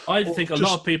or. I think a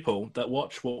lot of people that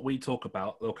watch what we talk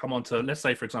about, they'll come on to, let's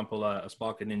say, for example, a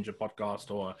Spark and Ninja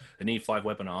podcast or an E5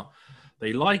 webinar.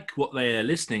 They like what they're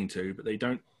listening to, but they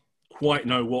don't quite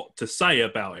know what to say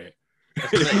about it.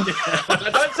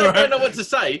 I don't say don't know what to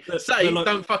say. Say like,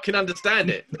 don't fucking understand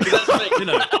it.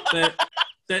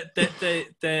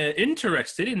 They're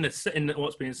interested in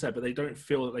what's being said, but they don't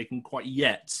feel that they can quite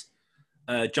yet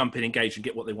jump in, engage, and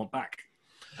get what they want back.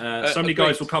 So many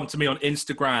guys will come to me on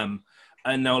Instagram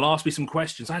and they'll ask me some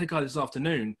questions. I had a guy this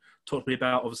afternoon talk to me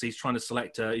about, obviously, he's trying to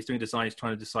select, he's doing design, he's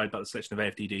trying to decide about the selection of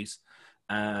AFDDs.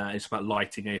 It's about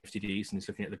lighting AFDDs, and he's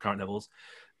looking at the current levels.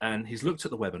 And he's looked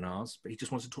at the webinars, but he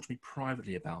just wants to talk to me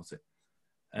privately about it.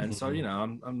 And so,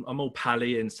 I'm all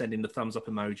pally and sending the thumbs up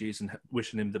emojis and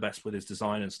wishing him the best with his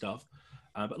design and stuff.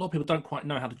 But a lot of people don't quite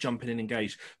know how to jump in and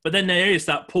engage. But then there is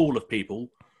that pool of people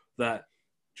that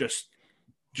just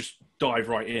dive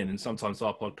right in, and sometimes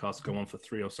our podcasts go on for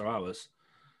 3 or so hours.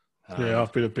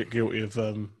 I've been a bit guilty of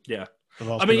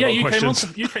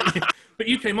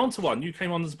you came onto one. You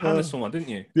came on as a panelist on one, didn't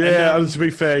you? Yeah, and to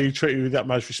be fair, you treated me with that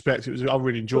most respect. I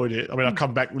really enjoyed it. I mean, I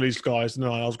come back with these guys, and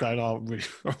I was going, I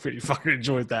really fucking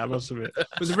enjoyed that. I must admit.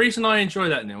 But the reason I enjoy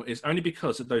that, Neil, is only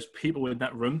because of those people in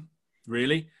that room.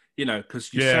 Really,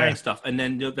 because you're saying stuff, and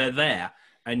then they're there,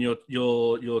 and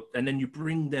and then you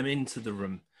bring them into the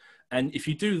room. And if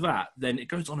you do that, then it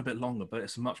goes on a bit longer, but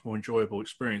it's a much more enjoyable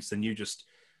experience than you just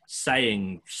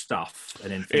saying stuff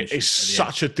and then finishing. It's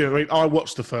such a different. I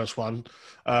watched the first one.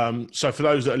 So for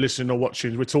those that are listening or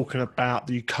watching, we're talking about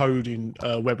the coding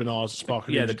webinars at Spark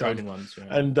and Ninja. The coding ones. Yeah.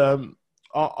 And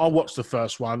I watched the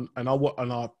first one, and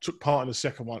I took part in the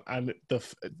second one, and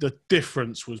the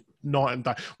difference was night and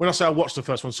day. When I say I watched the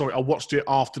first one, sorry, I watched it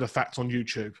after the fact on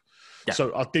YouTube. Yeah.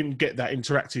 So I didn't get that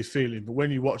interactive feeling, but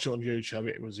when you watch it on YouTube,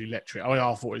 it was electric.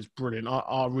 I thought it was brilliant.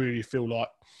 I really feel like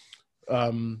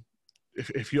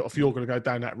if you're going to go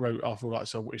down that route, I feel like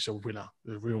it's a winner,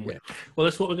 a real winner. Yeah. Well,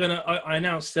 that's what we're going to. I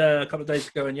announced a couple of days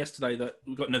ago and yesterday that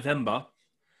we've got November.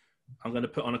 I'm going to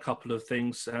put on a couple of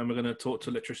things, and we're going to talk to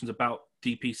electricians about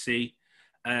DPC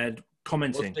and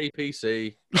commenting. What's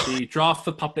DPC? The draft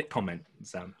for public comment,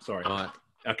 Sam. Sorry. All right.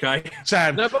 Okay.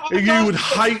 Sam, you would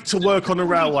hate to work on the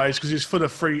railways because it's full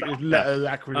of free letter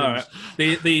acronyms. All right.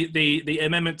 The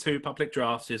amendment to public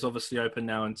drafts is obviously open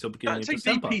now until beginning of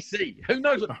December. DPC. Who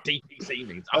knows what DPC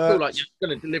means? I feel like you're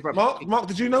going to deliver. Mark,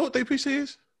 did you know what DPC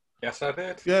is? Yes, I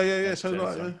did. Yeah.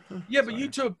 So but you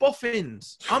two are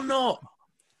boffins. I'm not.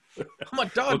 I'm a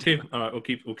dud. All right, we'll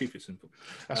keep it simple.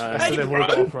 That's the level we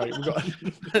operate.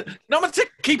 No, I'm going to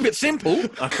keep it simple.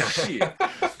 Okay.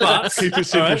 But keep it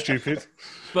simple, stupid.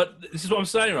 But this is what I'm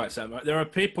saying, right, Sam? Right? There are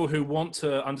people who want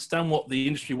to understand what the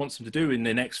industry wants them to do in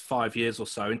the next 5 years or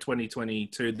so, in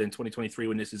 2022, then 2023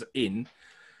 when this is in.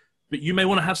 But you may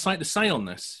want to have something to say on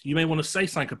this. You may want to say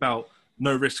something about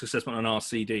no risk assessment on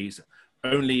RCDs.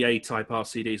 Only A-type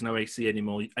RCDs, no AC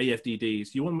anymore,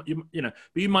 AFDDs.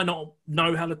 But you might not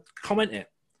know how to comment it.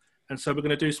 And so we're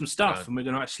going to do some stuff, and we're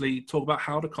going to actually talk about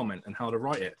how to comment and how to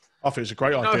write it. I think it's a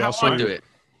great idea. How I do it.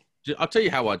 I'll tell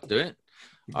you how I'd do it.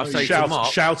 I'll say to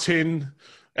Mark, shouting,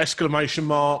 exclamation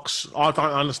marks, I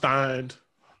don't understand.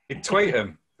 You tweet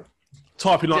him.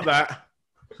 Typing like that.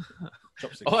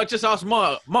 Oh, I just asked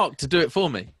Mark to do it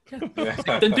for me. Yeah.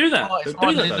 Then do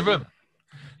that.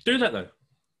 Do that, though.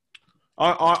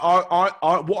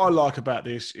 What I like about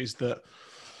this is that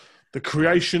the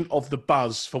creation of the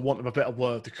buzz, for want of a better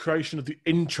word, the creation of the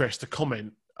interest to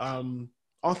comment.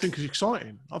 I think is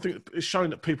exciting. I think it's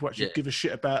showing that people actually give a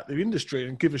shit about the industry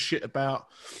and give a shit about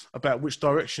which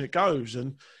direction it goes.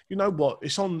 And you know what?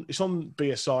 It's on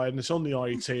BSI and it's on the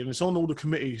IET and it's on all the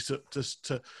committees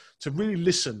to really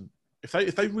listen.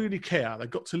 If they really care, they've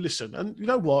got to listen. And you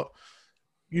know what?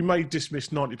 You may dismiss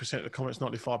 90% of the comments,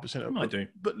 95% of them. I do.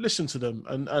 But listen to them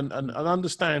and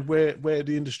understand where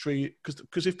the industry...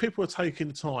 Because if people are taking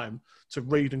the time to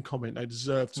read and comment, they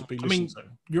deserve to be listened to.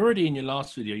 You already in your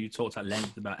last video, you talked at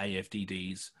length about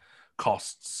AFDDs,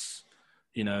 costs,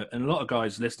 and a lot of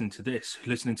guys listening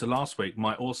to last week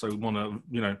might also want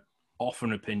to, offer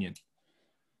an opinion,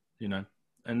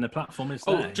 and the platform is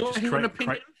there. Do you want to hear an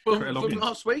opinion from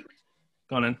last week?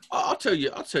 Go on then. I'll tell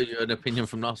you an opinion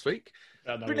from last week.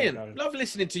 Brilliant. Love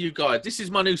listening to you guys. This is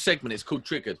my new segment. It's called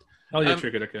Triggered. Oh, yeah,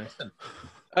 Triggered. Okay.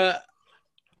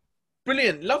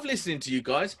 Brilliant. Love listening to you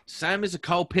guys. Sam is a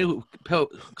Carl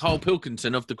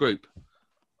Pilkington of the group.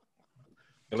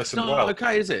 You listen well.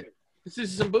 Okay, is it? This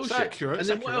is some bullshit. It's accurate. And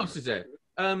then what else is there?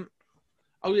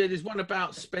 There's one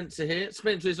about Spencer here.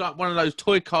 Spencer is like one of those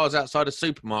toy cars outside a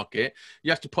supermarket.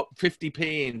 You have to pop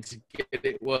 50p in to get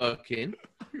it working.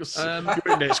 Your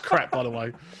internet's crap, by the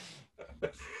way.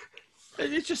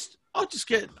 It's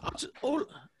all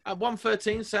at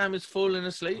 1:13. Sam is falling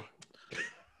asleep.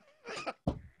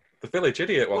 The Village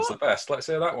Idiot one's the best. Let's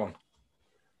hear that one.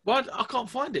 What? I can't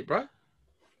find it, bro.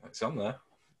 It's on there.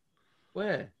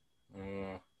 Where?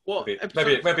 What?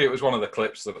 Maybe it was one of the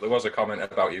clips. There was a comment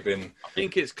about you being... I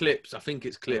think it's clips.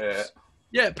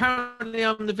 Yeah, apparently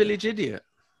I'm the Village Idiot.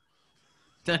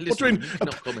 Listen,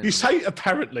 you say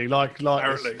apparently like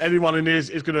apparently. Anyone in here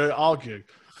is going to argue.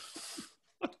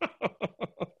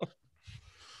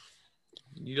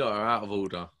 You lot are out of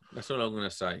order. That's all I'm going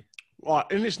to say. Right,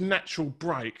 in this natural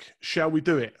break, shall we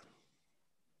do it?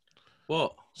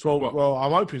 What? Well,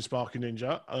 I'm hoping Sparky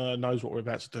Ninja knows what we're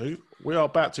about to do. We are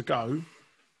about to go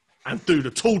and do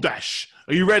the tool dash.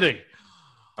 Are you ready?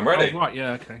 I'm ready. Oh, right,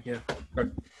 yeah, okay, yeah.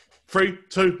 3,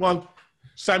 2, 1.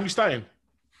 Sam, you staying?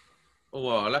 Oh,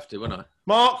 well, I left it, wouldn't I?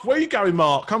 Mark, where are you going,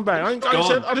 Mark? Come back.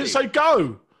 I didn't say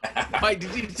go. Wait,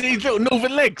 did you see his little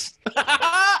northern legs?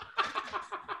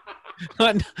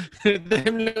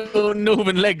 Them little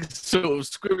northern legs sort of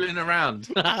scribbling around.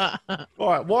 All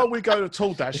right, while we go to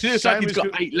tool dash, it's like he's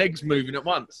got 8 legs moving at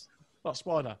once. Like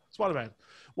Spider-Man.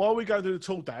 While we go to the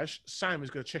tool dash, Sam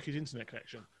is going to check his internet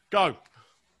connection. Go.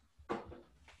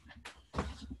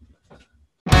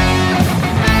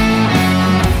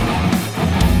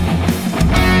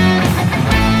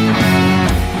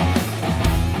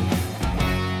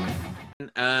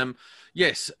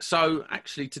 Yes, so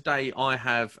actually today I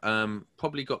have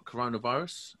probably got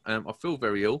coronavirus. I feel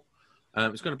very ill.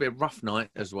 It's going to be a rough night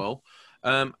as well.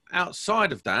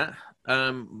 Outside of that,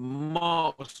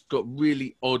 Mark's got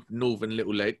really odd northern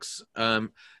little legs.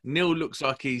 Neil looks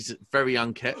like he's very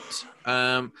unkept.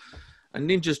 And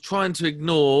Ninja's trying to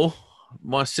ignore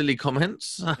my silly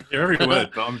comments. You're very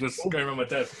weird, but I'm just going around my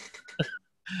desk.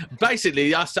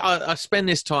 Basically, I spend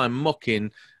this time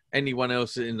mocking anyone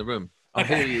else in the room. Oh,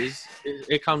 here he is.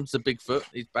 Here comes the Bigfoot.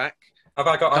 He's back. Have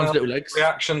I got a little legs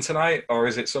reaction tonight, or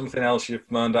is it something else you've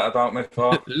learned out about me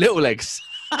for? Little legs.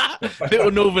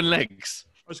 Little northern legs.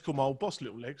 I used to call my old boss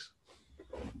Little Legs.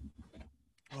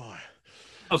 Right.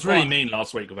 I was really mean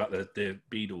last week about the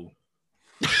beetle.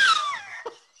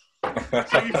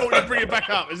 So you thought you'd bring it back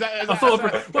up? I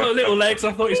thought, well, Little Legs,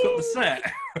 I thought he's got the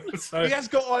set. So. He has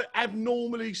got like,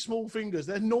 abnormally small fingers.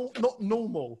 They're not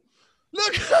normal.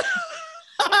 Look!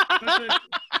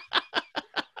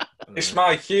 It's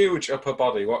my huge upper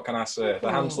body. What can I say?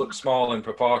 The hands look small in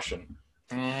proportion.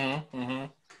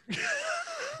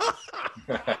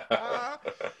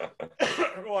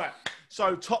 Right.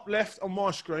 So top left on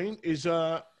my screen is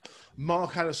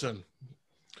Mark Allison,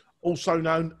 also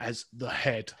known as the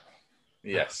Head.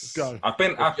 Yes. Go. I've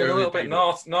been a little bit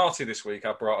naughty this week.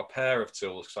 I brought a pair of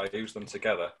tools because I use them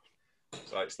together.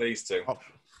 So it's these two.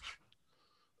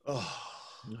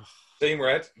 Team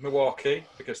Red, Milwaukee,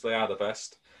 because they are the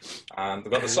best. And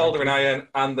they've got the soldering iron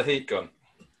and the heat gun.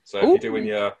 So if you're doing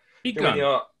your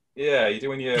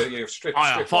strip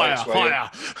fire.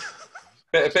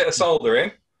 Bit of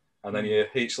soldering, and then your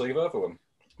heat sleeve over them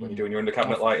when you're doing your under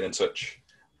cabinet lighting and such.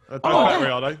 Battery,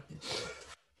 are they?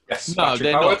 Yes. No,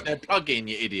 they're not. They're plug-in,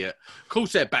 you idiot. Of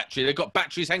course they're battery. They've got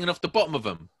batteries hanging off the bottom of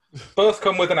them. Both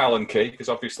come with an Allen key, because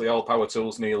obviously all power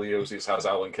tools Neil uses has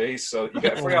Allen keys. So you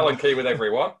get a free Allen key with every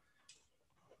one.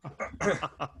 You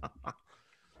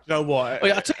know what?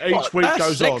 Each week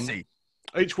goes on.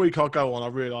 Each week I go on, I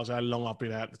realise how long I've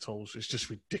been out the tools. It's just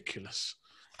ridiculous.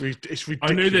 It's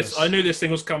ridiculous. I knew this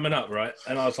thing was coming up, right?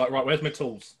 And I was like, right, where's my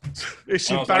tools? It's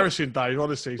And I was embarrassing, Dave.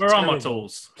 Honestly, it's Where are my terrible.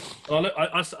 tools? And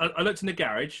I looked in the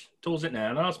garage, tools in there,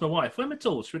 and I asked my wife, where are my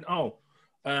tools? She went, oh,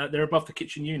 they're above the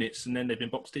kitchen units, and then they've been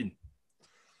boxed in.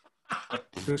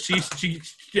 So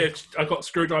I got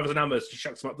screwdrivers and hammers. She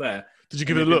shucks them up there. Did you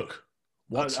give it a look?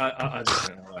 What? I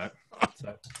don't know that.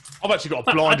 So. I've actually got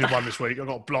a blinded one this week. I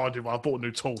got a blinded one. I bought a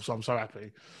new tool, so I'm so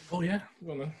happy. Oh yeah.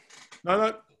 Well, then.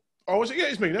 No. Oh, was it? Yeah,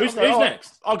 it's me now. Who's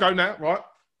next? I'll go now. Right.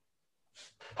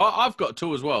 I've got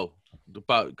two as well.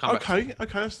 But Okay.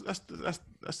 That's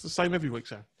the same every week,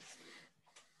 Sam.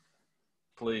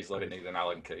 Please let it need an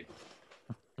Allen key.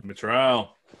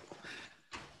 Mitral.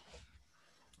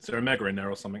 Is there a mega in there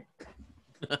or something?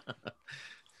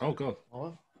 Oh god.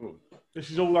 This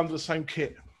is all under the same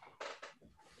kit.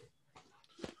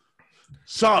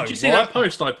 So, did you see that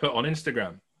post I put on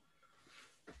Instagram?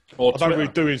 Or I don't really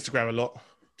do Instagram a lot.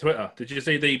 Twitter. Did you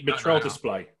see the Mitral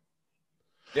display?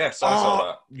 Yes, I saw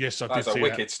that. Yes, I did That's a see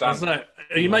wicked that. stand. Are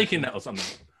you making that or something?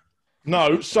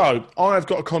 No, so I've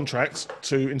got a contract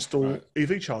to install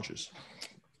EV chargers.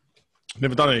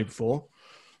 Never done any before.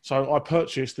 So I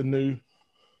purchased the new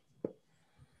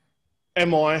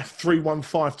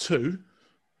MI3152.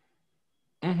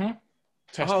 Mm-hmm.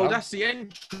 Tesla. Oh, that's the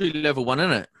entry level one,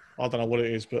 isn't it? I don't know what it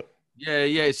is, but Yeah.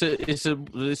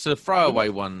 It's a throwaway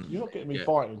one. you're not getting me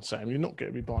biting, Sam. You're not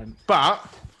getting me biting. But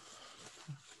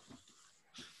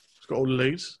it's got all the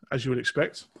leads, as you would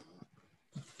expect.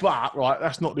 But, right,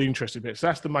 that's not the interesting bit. So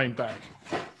that's the main bag.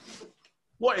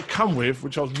 What it come with,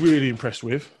 which I was really impressed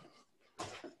with,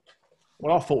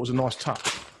 what I thought was a nice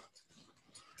touch.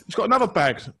 It's got another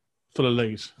bag full of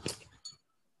leads.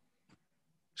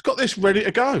 It's got this ready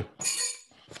to go.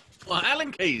 Well,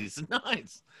 Allen keys,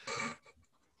 nice.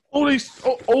 All these,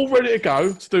 all ready to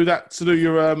go to do that, to do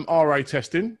your RA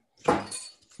testing.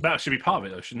 That should be part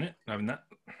of it, though, shouldn't it? Having that.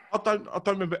 I don't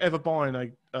remember ever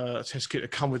buying a test kit to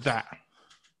come with that.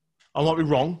 I might be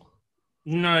wrong.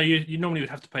 No, you normally would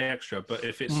have to pay extra, but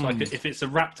if it's if it's a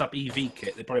wrapped up EV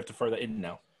kit, they probably have to throw that in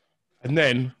now. And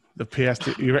then the PS.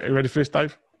 You ready for this,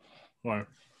 Dave? Right.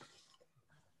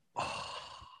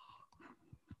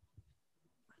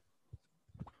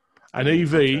 An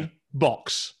EV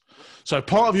box. So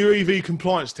part of your EV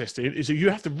compliance testing is that you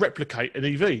have to replicate an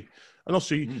EV, and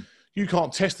obviously you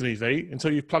can't test an EV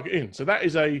until you plug it in. So that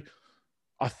is I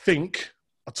think,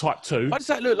 a Type 2. Why does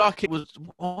that look like it was?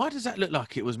 Why does that look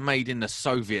like it was made in the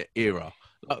Soviet era?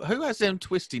 Like, who has them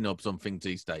twisty knobs on things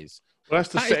these days? Well, that's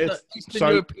the That set. is the Eastern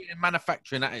European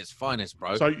manufacturing at its finest,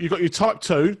 bro. So you've got your Type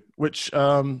 2, which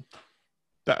that's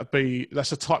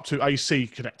a Type 2 AC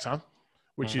connector,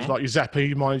 which is like your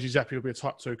Zappy. Mine is your Zappy will be a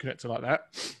Type 2 connector like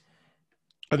that.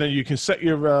 And then you can set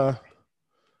your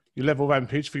level of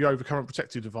ampage for your overcurrent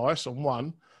protected device on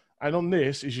one. And on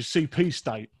this is your CP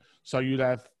state. So you'll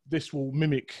have, this will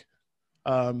mimic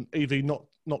EV not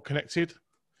connected,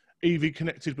 EV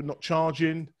connected but not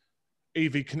charging,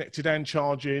 EV connected and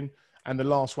charging, and the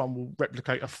last one will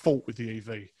replicate a fault with the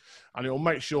EV. And it will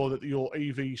make sure that your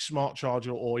EV smart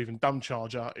charger or even dumb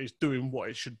charger is doing what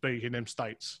it should be in them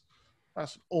states.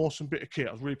 That's an awesome bit of kit.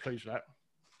 I was really pleased with that.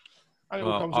 And it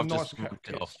all comes in nice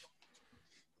kits.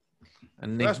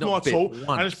 And That's my tool,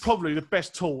 and it's probably the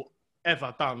best tool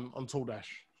ever done on Tool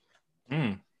Dash.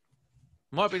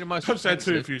 Might be the most. Don't sound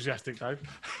too enthusiastic, Dave.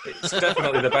 It's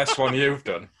definitely the best one you've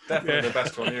done. Definitely the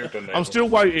best one you've done. Dave. I'm still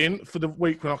waiting for the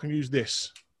week when I can use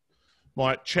this.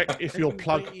 Might check if your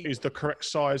plug is the correct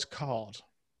size card.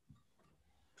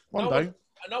 One day.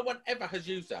 No one ever has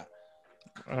used that.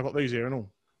 And I've got these here and all.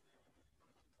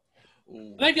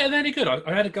 They're any good.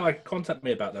 I had a guy contact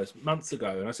me about those months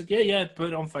ago, and I said, yeah, put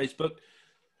it on Facebook.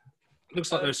 Looks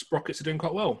like those sprockets are doing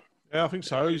quite well. Yeah, I think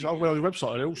so. I went on the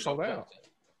website and they're all sold out.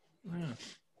 Yeah.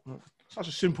 Such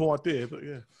a simple idea, but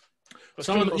yeah. But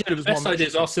some of not as good the as my best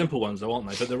ideas are simple ones, though, aren't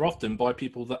they? But they're often by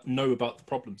people that know about the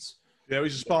problems. Yeah,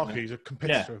 he's a Sparky. He's a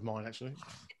competitor of mine, actually.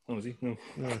 Oh, is he? No.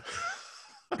 Yeah.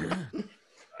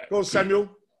 Go on, Samuel.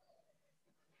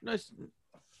 No.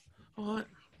 All right.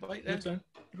 Wait there.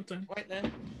 Good time. Wait there.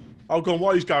 Oh, go on.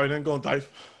 While he's going, then go on, Dave.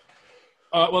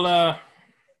 Okay.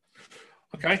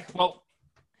 Well,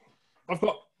 I've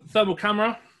got a thermal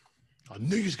camera. I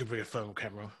knew you was going to bring a thermal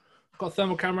camera. I've got a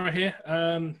thermal camera here.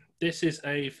 This is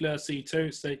a Fleur C2.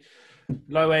 It's a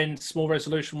low-end, small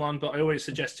resolution one, but I always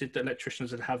suggested that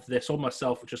electricians would have this, or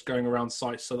myself, just going around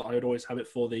sites, so that I would always have it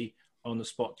for the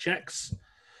on-the-spot checks.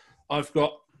 I've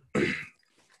got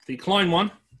the Klein one.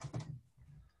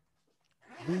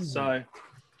 So,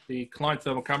 the Klein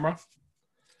thermal camera,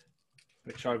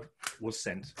 which I was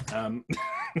sent. Yeah,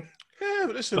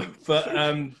 but listen.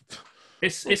 I'm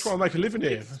trying to make a living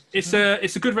here. It's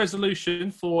a good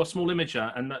resolution for a small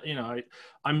imager, and you know,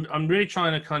 I'm really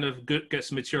trying to kind of get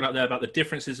some material out there about the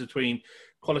differences between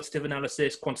qualitative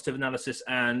analysis, quantitative analysis,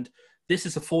 and this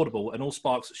is affordable, and all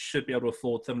Sparks should be able to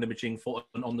afford thermal imaging for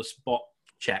an on-the-spot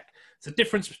check. It's a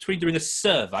difference between doing a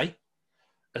survey.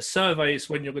 A survey is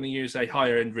when you're going to use a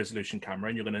higher-end resolution camera,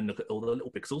 and you're going to look at all the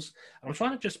little pixels. And I'm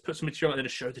trying to just put some material out there to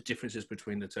show the differences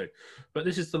between the two. But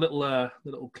this is the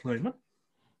little climber.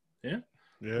 Yeah.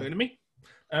 Looking at me.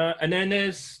 And then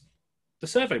there's the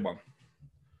survey one.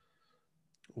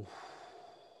 Ooh.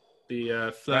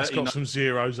 The that's got some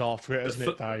zeros after it, hasn't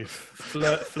it, Dave?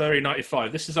 Flurry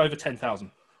 95. This is over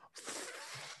 10,000.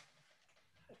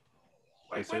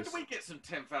 Wait, where do we get some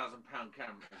 £10,000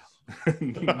 cameras?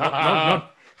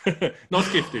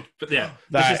 Not gifted, but yeah.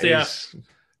 This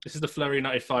is the Flurry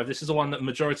 95. This is the one that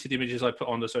majority of the images I put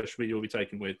on the social media will be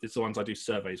taken with. This is the ones I do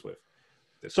surveys with.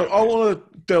 So I want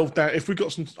to delve down. If we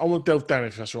got some, I want to delve down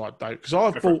if that's all right, Dave. Because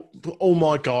I've bought all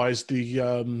my guys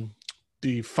the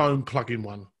phone plug-in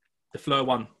one, the Fleur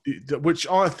one, which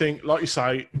I think, like you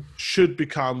say, should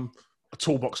become a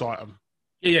toolbox item.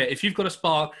 Yeah. If you've got a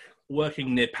Spark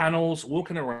working near panels,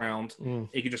 walking around,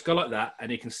 you can just go like that,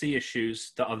 and you can see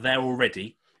issues that are there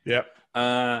already. Yep.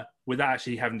 Without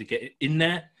actually having to get in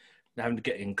there, having to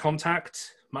get in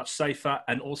contact, much safer,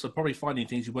 and also probably finding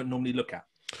things you wouldn't normally look at.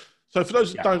 So for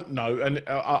those that don't know, and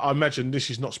I imagine this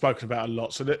is not spoken about a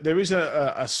lot, so there is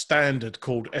a standard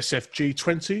called SFG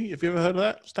 20. Have you ever heard of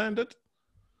that standard?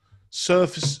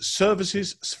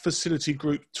 Services Facility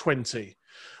Group 20,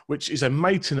 which is a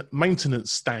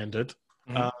maintenance standard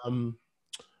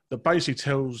that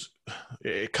basically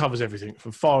it covers everything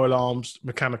from fire alarms,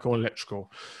 mechanical and electrical.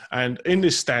 And in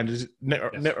this standard,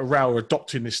 NetRail are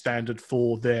adopting this standard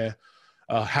for their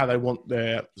how they want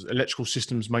their electrical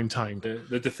systems maintained.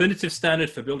 The definitive standard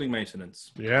for building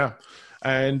maintenance. Yeah.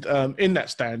 And in that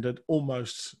standard,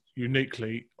 almost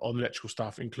uniquely on electrical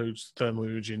stuff, includes thermal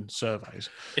imaging surveys.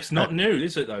 It's not new,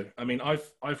 is it, though? I mean,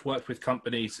 I've worked with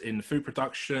companies in food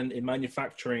production, in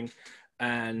manufacturing,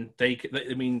 and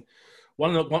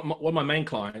one of my main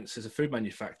clients is a food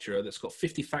manufacturer that's got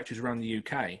 50 factories around the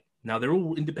UK. Now, they're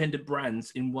all independent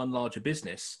brands in one larger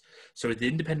business. So the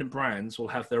independent brands will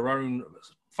have their own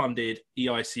funded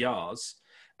EICRs,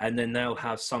 and then they'll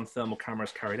have some thermal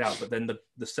cameras carried out. But then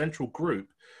the central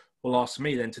group will ask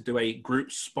me then to do a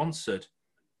group-sponsored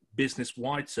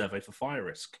business-wide survey for fire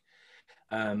risk.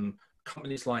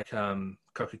 Companies like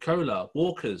Coca-Cola,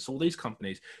 Walkers, all these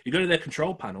companies, you go to their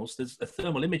control panels, there's a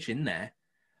thermal image in there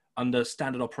under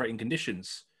standard operating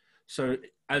conditions. So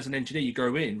as an engineer, you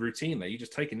go in routinely, you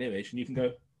just take an image and you can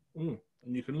go, and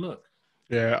you can look.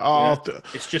 Yeah.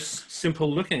 It's just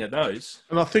simple looking at those.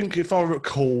 And I think if I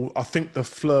recall, I think the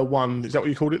Fleur one, is that what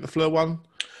you called it, the Fleur one?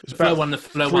 It's about the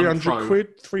Fleur 300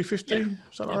 quid, 350,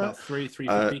 something like that. About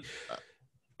 350.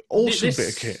 Awesome bit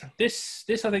of kit. This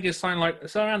I think is something like,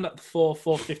 it's around that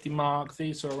 450 mark.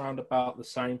 These are around about the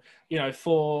same. You know,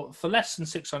 for less than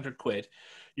 600 quid,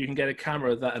 you can get a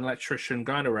camera that an electrician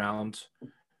going around,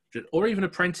 or even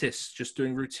apprentice just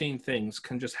doing routine things,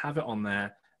 can just have it on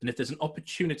there. And if there's an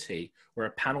opportunity where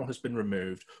a panel has been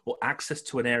removed or access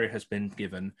to an area has been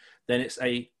given, then it's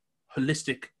a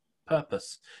holistic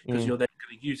purpose, because you're then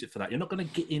going to use it for that. You're not going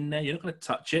to get in there. You're not going to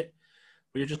touch it,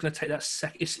 but you're just going to take that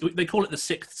they call it the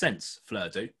sixth sense, Fleur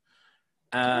do.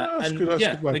 That's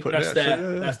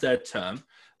their term.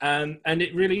 And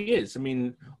it really is. I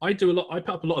mean, I put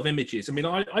up a lot of images. I mean,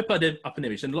 I put up an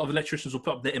image, and a lot of electricians will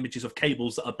put up their images of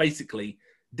cables that are basically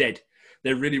dead.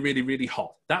 They're really, really, really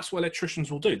hot. That's what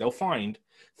electricians will do. They'll find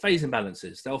phase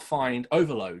imbalances. They'll find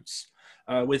overloads.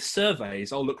 With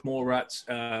surveys, I'll look more at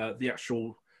the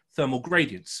actual thermal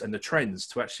gradients and the trends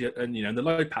to actually, and the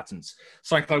load patterns.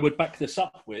 So like I would back this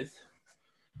up with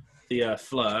the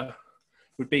Fleur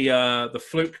would be the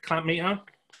Fluke clamp meter,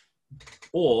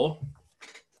 or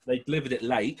they delivered it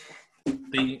late,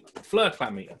 the Fleur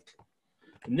clamp meter.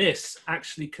 And this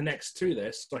actually connects to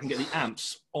this, so I can get the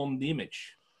amps on the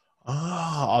image.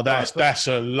 That's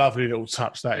a lovely little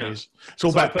touch. That is. It's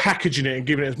all about packaging it and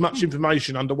giving it as much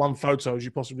information under one photo as you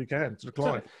possibly can to the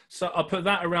client. So I'll put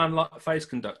that around phase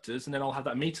conductors, and then I'll have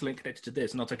that meter link connected to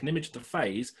this, and I'll take an image of the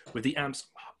phase with the amps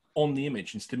on the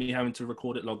image instead of me having to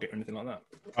record it, log it, or anything like that.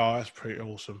 Oh, that's pretty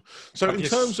awesome. So in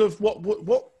terms of what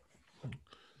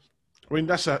I mean,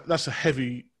 that's a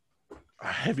heavy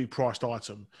priced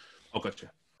item. Oh,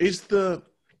 gotcha.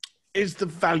 Is the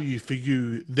value for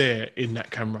you there in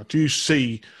that camera? Do you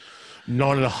see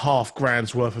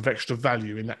 $9,500 worth of extra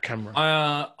value in that camera?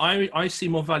 I see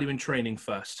more value in training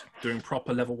first, doing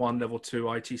proper level 1, level 2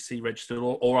 ITC registered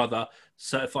or other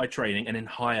certified training, and then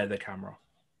hire the camera.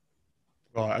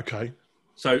 Right. Okay.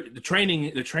 So the training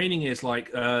is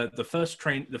like the first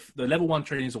the level 1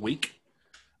 training is a week.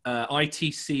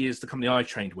 ITC is the company I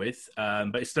trained with,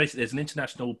 but it's basically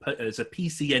there's a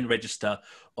PCN register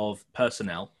of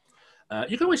personnel.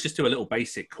 You can always just do a little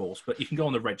basic course, but you can go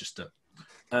on the register.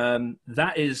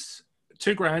 That is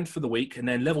 $2,000 for the week, and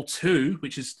then level 2,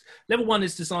 which is level 1,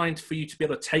 is designed for you to be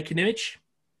able to take an image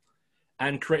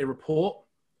and create a report.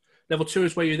 Level 2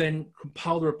 is where you then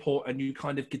compile the report and you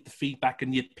kind of get the feedback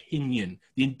and the opinion,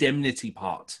 the indemnity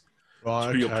part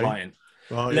to your client.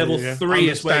 Right, level 3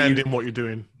 is where you what you're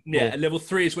doing. Yeah, level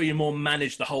 3 is where you more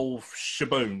manage the whole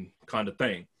shaboom kind of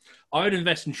thing. I would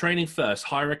invest in training first,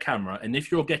 hire a camera, and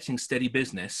if you're getting steady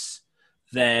business,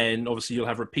 then obviously you'll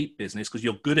have repeat business because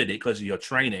you're good at it because of your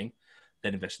training.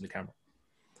 Then invest in the camera.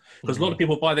 Because a lot of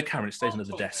people buy the camera, it stays under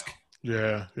the desk.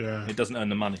 Yeah. It doesn't earn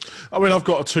the money. I mean, I've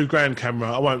got a $2,000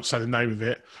 camera. I won't say the name of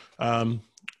it,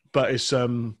 but it's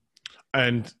and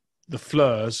the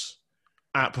Fleurs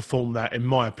outperform that in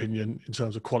my opinion in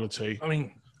terms of quality. I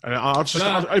mean, and I just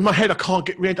in my head I can't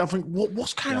get rid. I think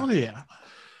what's going on here?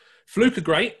 Fluke are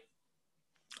great.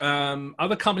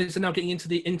 Other companies are now getting into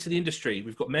the industry.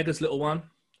 We've got Mega's little one.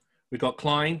 We've got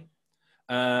Klein,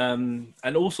 and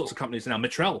all sorts of companies now.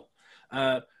 Mitrel.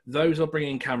 Those are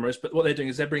bringing cameras, but what they're doing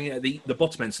is they're bringing the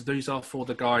bottom end. So these are for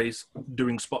the guys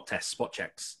doing spot tests, spot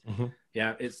checks. Mm-hmm.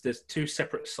 Yeah, there's two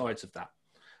separate sides of that.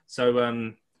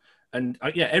 So,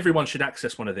 everyone should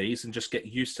access one of these and just get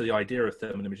used to the idea of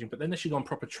thermal imaging. But then they should go on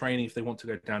proper training if they want to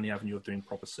go down the avenue of doing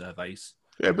proper surveys.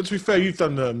 Yeah, but to be fair, you've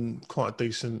done quite a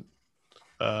decent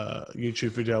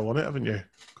YouTube video on it, haven't you?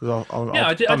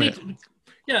 I did.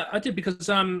 Yeah, I did because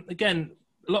again,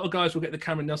 a lot of guys will get the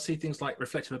camera and they'll see things like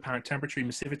reflective apparent temperature,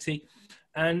 emissivity,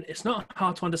 and it's not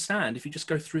hard to understand if you just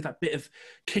go through that bit of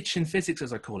kitchen physics,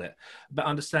 as I call it, about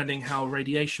understanding how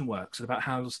radiation works and about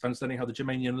understanding how the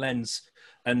germanium lens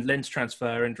and lens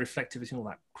transfer and reflectivity and all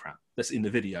that crap that's in the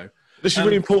video. This is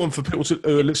really important for people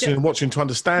who are listening and watching to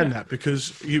understand that,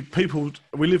 because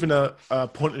we live in a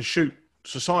point and shoot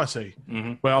society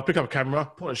where I'll pick up a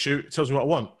camera, point and shoot, it tells me what I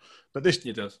want. But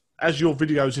it does. As your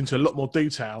video's into a lot more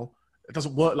detail, it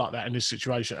doesn't work like that in this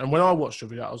situation. And when I watched your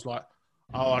video, I was like,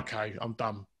 oh, okay, I'm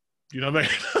done. You know what I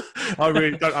mean? I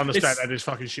really don't understand how this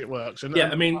fucking shit works.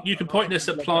 I mean, you can point this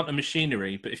at plant and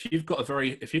machinery, but if you've got a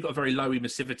very low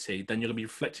emissivity, then you're going to be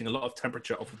reflecting a lot of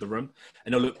temperature off of the room,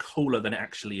 and it'll look cooler than it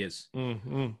actually is.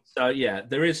 Mm-hmm. So yeah,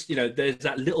 there's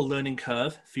that little learning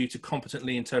curve for you to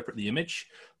competently interpret the image.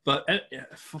 But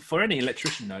for any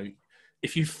electrician, though,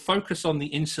 if you focus on the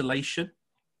insulation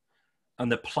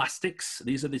and the plastics,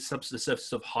 these are the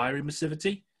surfaces of higher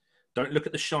emissivity. Don't look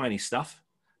at the shiny stuff.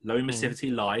 Low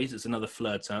emissivity lies is another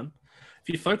FLIR term. If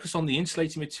you focus on the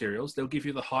insulating materials, they'll give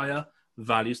you the higher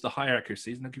values, the higher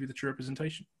accuracies, and they'll give you the true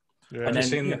representation. Yeah.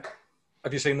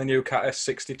 Have you seen the new Cat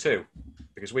S62?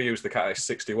 Because we use the Cat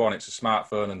S61. It's a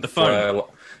smartphone and FLIR.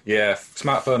 Yeah,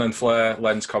 smartphone and FLIR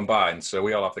lens combined. So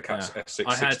we all have the Cat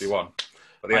S61.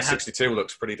 But the S62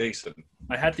 looks pretty decent.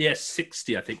 I had the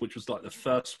S60, I think, which was like the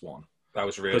first one. That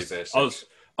was really basic.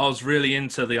 I was really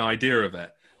into the idea of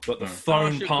it. But the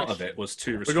phone part of it was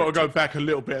too restrictive. We've got to go back a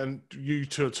little bit, and you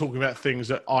two are talking about things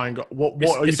that I ain't got. What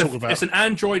are you talking about? It's an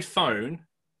Android phone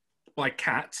by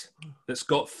Cat that's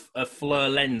got a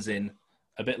FLIR lens in,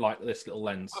 a bit like this little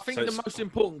lens. I think the most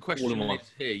important question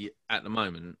is here at the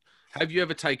moment, have you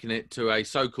ever taken it to a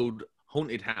so-called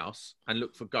haunted house and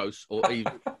looked for ghosts or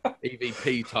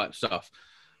EVP type stuff?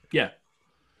 Yeah.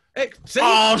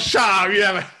 Oh, shut up!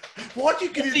 Yeah. Why do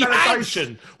you give him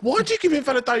validation? Why do you give him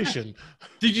validation?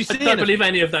 Did you see? I don't believe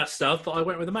any of that stuff, but I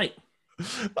went with a mate.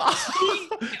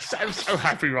 I'm so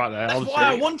happy right there. That's why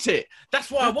I want it. That's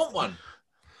why I want one.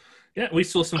 Yeah, we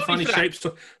saw some funny shapes.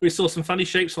 We saw some funny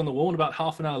shapes on the wall, and about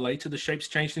half an hour later, the shapes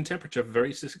changed in temperature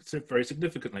very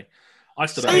significantly. I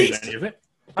still don't use any of it.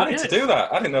 I need to do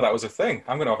that. I didn't know that was a thing.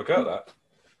 I'm going to have a go at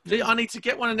that. I need to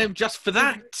get one of them just for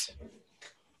that.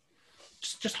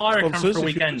 Just hire a camera for a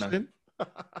weekend, though.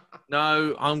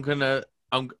 No,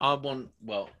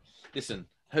 listen,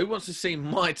 who wants to see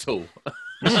my tool?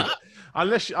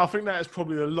 Unless, I think that is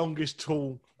probably the longest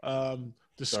tool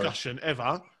discussion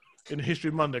ever in the history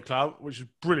of Monday Club, which is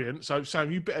brilliant. So, Sam,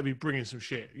 you better be bringing some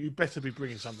shit. You better be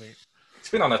bringing something.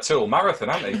 It's been on a tool marathon,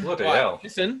 hasn't he? Bloody hell.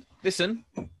 Listen.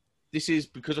 This is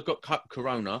because I've got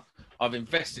Corona. I've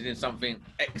invested in something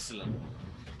excellent.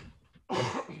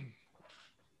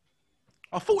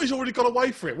 I thought he's already got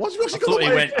away for it. What's he got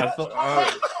away for?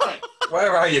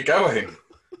 Where are you going?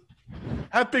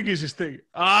 How big is this thing?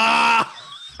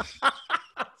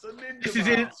 This is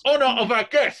in honour of our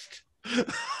guest.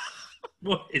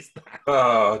 What is that?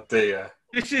 Oh, dear.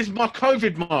 This is my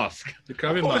COVID mask The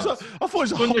COVID I mask. thought it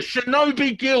was a from the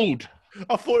Shinobi Guild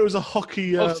I thought it was a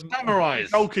hockey of samurais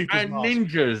goalkeeper's and mask.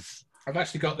 ninjas. I've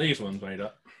actually got these ones made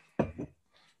up, but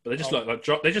they just look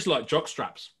like jock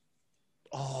straps.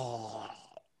 Oh,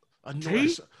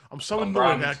 See? I'm so On annoyed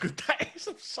brand. how good that is.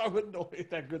 I'm so annoyed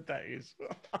how good that is.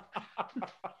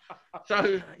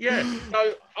 So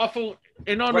so I thought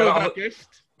in honour Wear it of on our the- guest,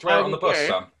 Do you wear I it on the will bus, wear-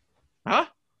 Sam? Huh?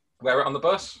 Wear it on the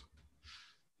bus?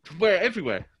 Wear it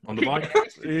everywhere. On the bike?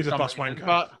 He is a bus wanker.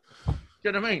 But do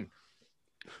you know what I mean?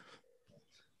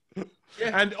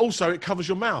 And also, it covers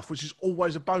your mouth, which is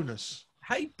always a bonus.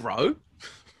 Hey, bro.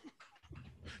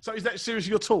 So, is that seriously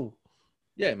your tool?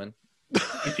 Yeah, man.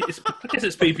 I guess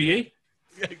it's PPE.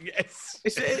 Yes.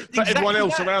 It's For everyone exactly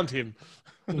else that. around him.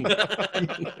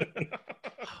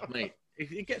 Mate,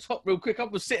 it gets hot real quick. I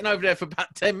was sitting over there for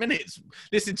about 10 minutes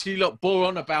listening to you lot bore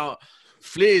on about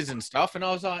flares and stuff, and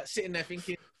I was like sitting there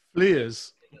thinking,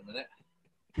 Fleers. "Wait a minute."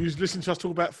 You was listening to us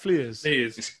talk about fleers. He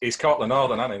is. He's caught the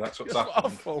northern, hasn't he? That's what's That's what I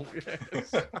happened. thought,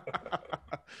 yes.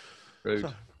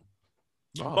 Rude.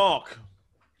 Mark,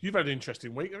 you've had an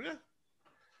interesting week, haven't you?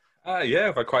 Yeah,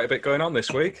 I've had quite a bit going on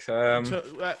this week.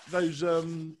 Those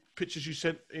pictures you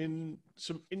sent in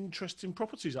some interesting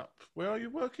properties up. Where are you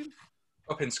working?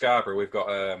 Up in Scarborough, we've got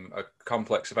a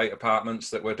complex of 8 apartments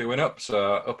that we're doing up.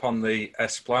 So up on the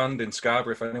S-Pland in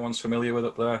Scarborough, if anyone's familiar with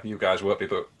up there. You guys won't be,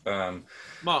 but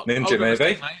Mark, Ninja, hold on a maybe?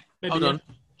 sec, mate. Maybe, Hold yeah. on.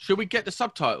 Should we get the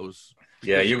subtitles?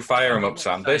 yeah, you fire them up,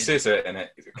 Sam. This is it, innit?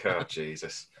 Oh,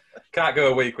 Jesus. Can't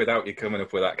go a week without you coming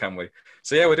up with that, can we?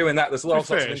 So yeah, we're doing that. There's To be all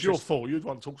sorts fair, of it's your interest- fault. You're the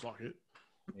one who talks like it.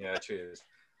 Yeah, cheers.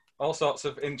 All sorts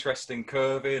of interesting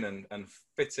curving and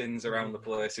fittings around the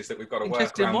places that we've got to work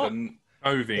Interesting around what? and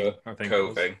Coving, I think. it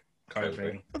was. coving.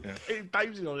 Coving. Yeah.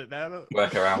 Dave's in on it now. Look.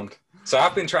 Work around. So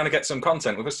I've been trying to get some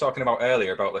content. We were just talking about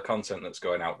earlier about the content that's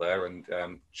going out there and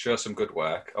show some good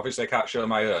work. Obviously, I can't show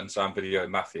my own, so I'm videoing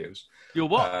Matthews. You're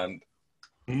what? And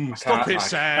Stop it, I-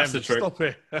 Sam. That's the trick. Stop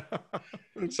it.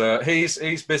 So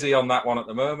he's busy on that one at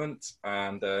the moment,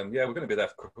 and yeah, we're going to be there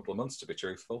for a couple of months. To be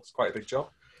truthful, it's quite a big job.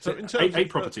 So in terms Eight of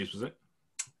properties, was it?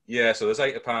 Yeah, so there's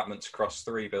 8 apartments across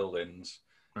 3 buildings.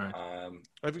 Right. Are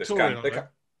This Victorian, kind- aren't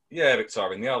they? Yeah,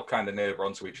 Victorian. They all kind of neighbour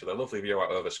onto each other. Lovely view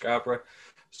out over Scarborough.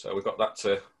 So we've got that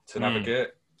to navigate.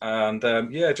 And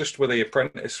yeah, just with the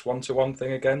apprentice one-to-one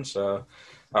thing again. So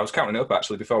I was counting it up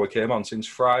actually before we came on. Since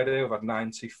Friday, we've had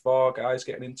 94 guys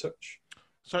getting in touch.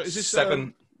 So is this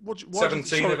Seven- why 17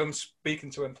 sorry, of them speaking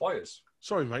to employers.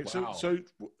 Sorry, mate. Wow. So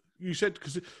you said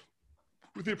because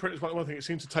with the apprentice one thing, it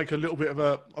seemed to take a little bit of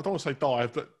a I don't want to say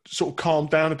dive, but sort of calm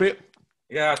down a bit.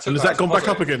 Yeah, I took And has that that as a gone back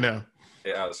up positive. again now?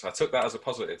 It has. I took that as a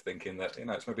positive, thinking that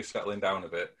it's maybe settling down a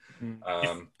bit You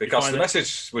because find the that-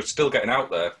 message was still getting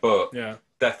out there. But Yeah.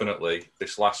 definitely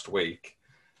this last week,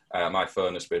 my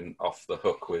phone has been off the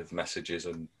hook with messages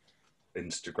and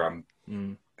Instagram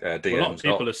DMs. Well, a lot of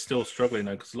people are still struggling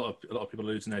though, because a lot of people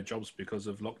are losing their jobs because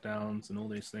of lockdowns and all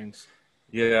these things.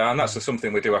 Yeah, and that's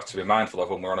something we do have to be mindful of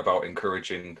when we're on about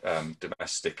encouraging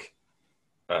domestic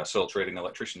sole trading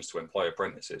electricians to employ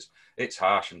apprentices. It's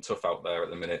harsh and tough out there at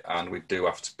the minute, and we do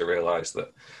have to realise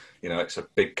that it's a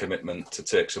big commitment to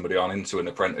take somebody on into an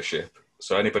apprenticeship.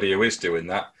 So anybody who is doing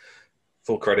that,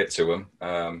 full credit to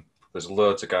them. There's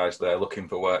loads of guys there looking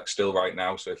for work still right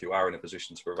now. So if you are in a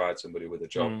position to provide somebody with a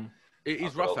job, It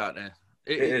is rough out there.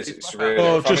 it is. It's rough out really.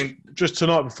 Well, I mean, just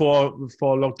tonight before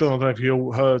lockdown, I don't know if you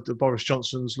all heard that Boris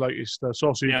Johnson's latest. So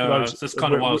obviously, Yeah, for those- that's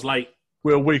kind of why I was late.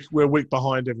 we're a week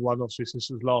behind everyone. Obviously, this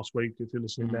was last week if you're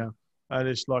listening now, and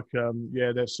it's like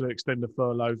they're to extend the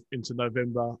furlough into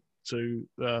November to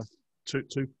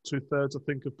two-thirds, I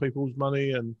think, of people's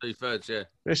money, and 2/3, yeah.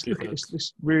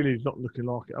 it's really not looking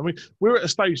like it. I mean, we're at a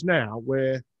stage now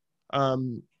where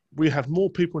we have more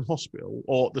people in hospital,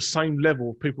 or the same level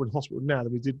of people in hospital now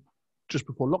than we did just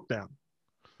before lockdown.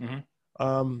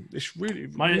 It's really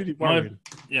worrying.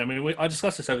 Yeah, I mean, I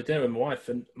discussed this over dinner with my wife,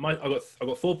 and I've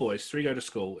got 4 boys, 3 go to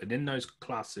school, and in those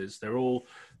classes, they're all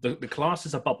the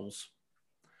classes are bubbles,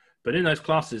 but in those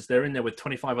classes, they're in there with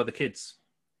 25 other kids.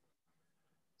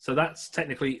 So that's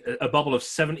technically a bubble of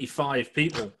 75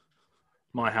 people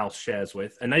my house shares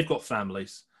with, and they've got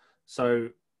families. So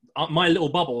my little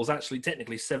bubble is actually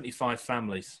technically 75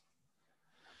 families.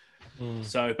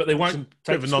 So, but they won't bit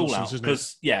take of a school nonsense, out isn't it?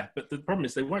 because but the problem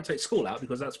is they won't take school out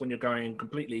because that's when you're going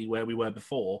completely where we were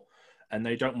before, and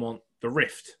they don't want the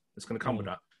rift that's going to come with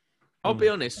that. I'll be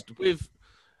honest with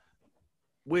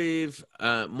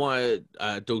my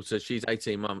daughter. She's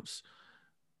 18 months.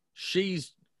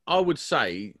 I would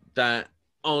say that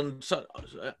on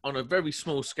a very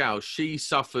small scale, she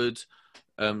suffered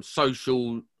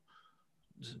social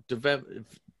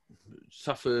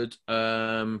suffered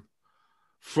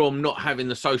from not having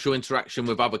the social interaction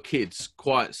with other kids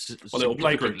quite little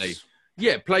significantly. playgroups.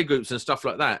 Yeah, playgroups and stuff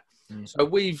like that. So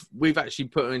we've actually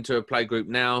put her into a playgroup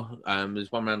now.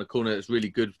 There's one around the corner that's really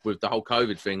good with the whole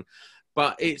COVID thing,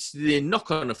 but it's the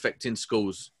knock-on effect in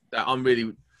schools that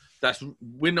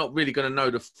we're not really going to know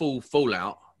the full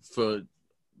fallout for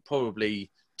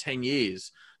probably 10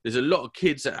 years. There's a lot of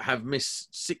kids that have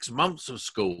missed 6 months of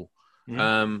school,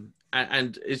 and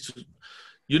it's.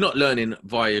 You're not learning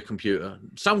via your computer.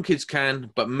 Some kids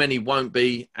can, but many won't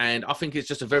be. And I think it's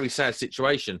just a very sad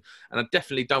situation. And I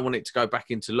definitely don't want it to go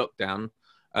back into lockdown.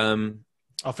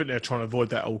 I think they're trying to avoid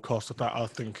that at all costs. I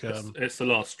think it's the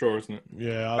last straw, isn't it?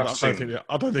 Yeah,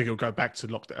 I don't think it'll go back to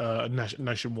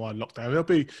nationwide lockdown. There'll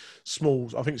be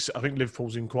small. I think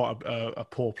Liverpool's in quite a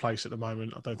poor place at the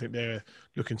moment. I don't think they're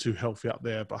looking too healthy up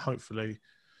there. But hopefully,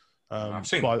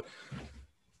 sorry,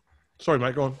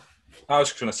 mate, go on. I was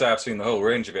just going to say I've seen the whole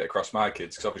range of it across my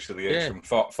kids because obviously the age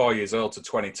from 4 years old to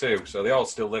 22, so they all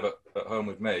still live at home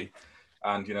with me.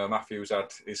 And, you know, Matthew's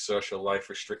had his social life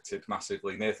restricted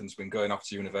massively. Nathan's been going off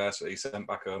to university, sent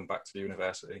back home, back to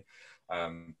university.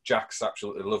 Jack's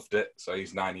absolutely loved it. So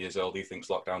he's 9 years old. He thinks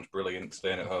lockdown's brilliant,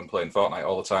 staying at home, playing Fortnite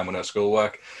all the time with no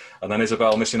schoolwork. And then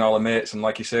Isabel missing all her mates. And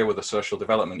like you say, with the social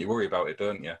development, you worry about it,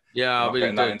 don't you? Yeah, not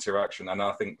getting that interaction. And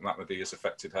I think that maybe has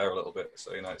affected her a little bit.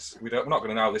 So, you know, we're not going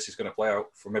to know how this is going to play out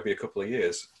for maybe a couple of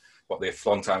years, what the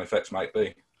long-time effects might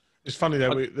be. It's funny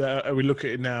that we look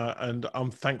at it now, and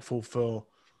I'm thankful for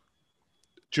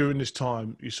during this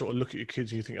time, you sort of look at your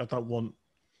kids and you think, I don't want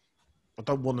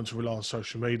them to rely on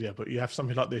social media, but you have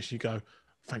something like this, you go,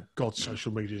 thank God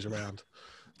social media is around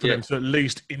for them to at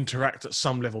least interact at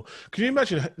some level. Can you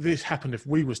imagine this happened if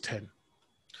we was 10?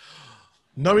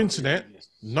 No internet,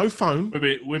 no phone.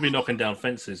 We'd be knocking down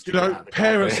fences. You know,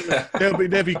 parents,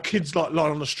 there'll be kids like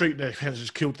lying on the street and their parents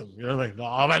just killed them. You know what I mean?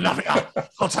 Like, I've had nothing, I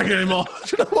can't take it anymore.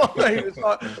 Do you know what I mean? It's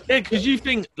like, yeah, because you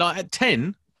think, like, at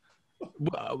 10,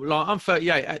 like, I'm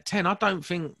 38, at 10, I don't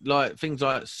think, like, things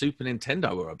like Super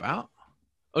Nintendo were about.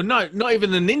 Oh, no, not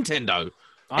even the Nintendo.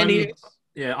 I'm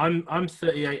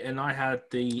 38 and I had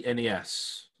the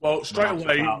NES. Well, straight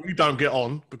away, we don't get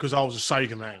on because I was a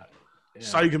Sega man. Yeah.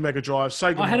 Sega Mega Drive.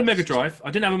 I had a Mega Drive.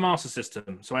 I didn't have a Master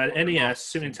System, so I had NES,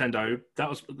 Super Nintendo. That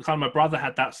was kind of my brother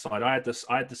had that side. I had the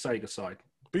Sega side.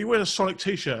 But you wear a Sonic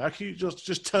T-shirt. How can you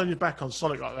just turn your back on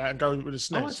Sonic like that and go with a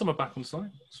SNES? I went my back on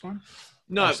Sonic. It's fine.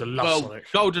 No, Sonic.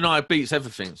 GoldenEye beats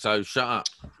everything. So shut up.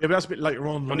 Yeah, but that's a bit later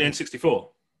on. On the N64.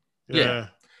 Yeah.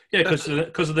 Yeah,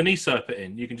 because of the knee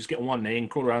serpent you can just get on one knee and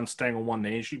crawl around staying on one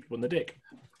knee and shoot people in the dick.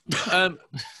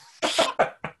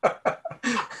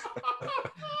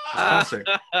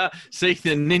 See,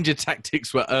 the ninja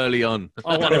tactics were early on.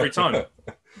 I won every time.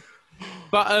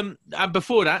 But and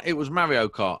before that, it was Mario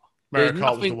Kart. Mario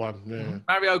Kart was the one. Yeah.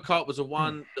 Mario Kart was the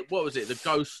one. What was it? The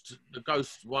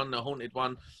ghost one, the haunted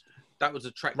one. That was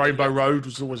a track. Rainbow Road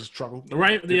was always a struggle.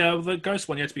 The ghost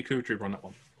one, you had to be Coup Trooper on that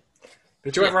one.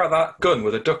 Did you ever have that gun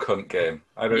with a duck hunt game?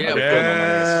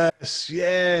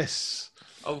 Yes.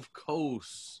 Of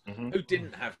course. Mm-hmm. Who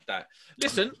didn't have that?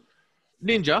 Listen,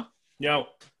 Ninja. Yo.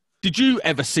 Did you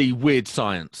ever see Weird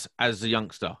Science as a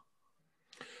youngster?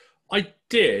 I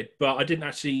did, but I didn't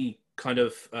actually kind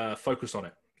of focus on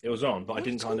it. It was on, but I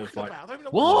didn't kind of like...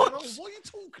 What? What are you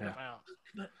talking about?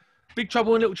 Big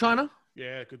Trouble in Little China?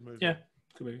 Yeah, good movie. Yeah,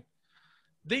 good movie.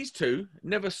 These two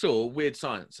never saw Weird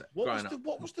Science What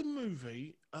was the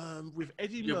movie with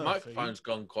Eddie Murphy? Your microphone's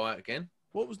gone quiet again.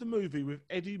 What was the movie with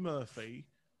Eddie Murphy?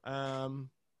 The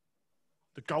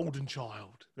Golden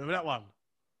Child. Remember that one?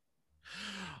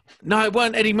 No, it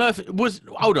wasn't Eddie Murphy.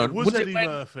 Hold on. Was Eddie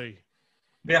Murphy?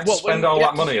 They had to spend all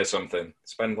that money or something.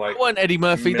 Spend like... It wasn't Eddie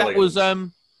Murphy. Millions. That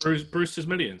was... Brewster's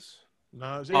Millions.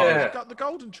 No, the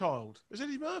Golden Child. It's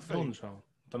Eddie Murphy. Golden Child.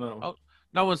 Don't know. Oh,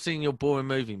 no one's seen your boring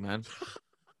movie, man.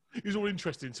 He was all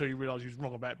interested until you realised he was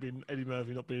wrong about being Eddie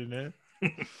Murphy not being there.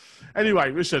 Anyway,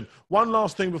 listen, one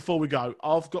last thing before we go.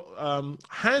 I've got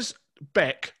has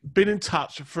Beck been in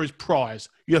touch for his prize?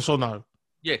 Yes or no?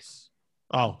 Yes.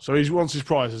 Oh, so he wants his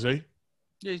prize, has he?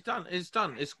 Yeah, he's done. It's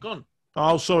done. It's gone.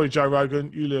 Oh, sorry, Joe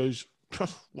Rogan. You lose.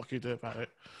 What can you do about it?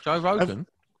 Joe Rogan?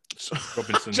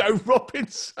 Robinson. Joe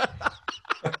Robinson.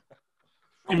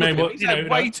 He's had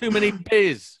way too many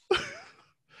beers.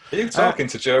 Are you talking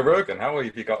to Joe Rogan? How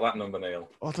have you got that number, Neil?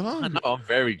 I don't know. I know, I'm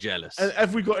very jealous. And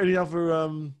have we got any other...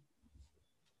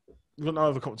 we've got no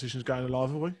other competitions going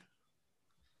live, have we?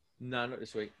 No, not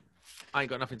this week. I ain't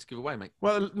got nothing to give away, mate.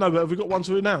 Well, no, but have we got one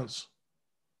to announce?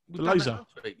 The laser.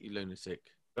 Week, you lunatic.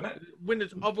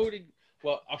 Winners. I've already...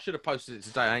 Well, I should have posted it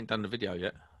today. I ain't done the video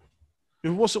yet.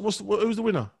 Who's the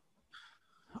winner?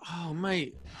 Oh,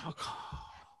 mate. Oh,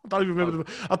 I don't even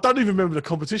remember the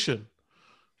competition.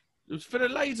 it was for the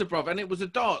laser, bruv, and it was the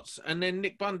darts, and then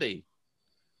Nick Bundy.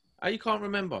 Oh, you can't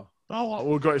remember? Oh, right,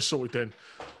 we've got it sorted then.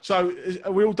 So,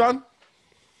 are we all done?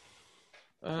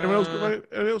 Anyone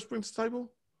else bring to the table?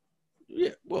 Yeah,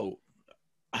 well,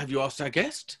 have you asked our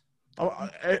guest?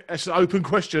 It's an open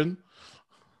question.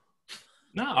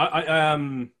 No,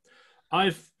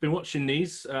 I've been watching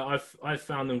these. I've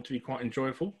found them to be quite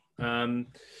enjoyable.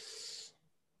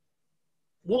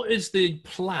 What is the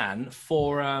plan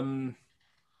for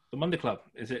the Monday Club?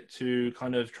 Is it to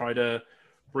kind of try to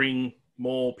bring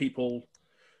more people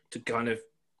to kind of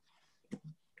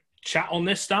chat on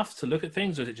this stuff, to look at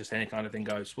things, or is it just any kind of thing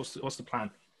goes? What's the plan?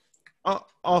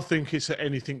 I think it's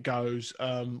anything goes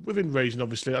within reason.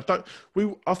 Obviously, I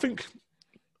think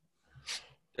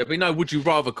there'll be no would you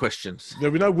rather questions.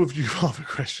 There'll be no would you rather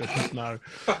questions. No,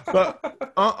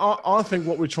 but I think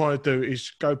what we're trying to do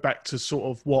is go back to sort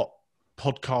of what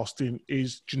podcasting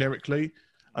is generically,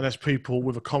 and that's people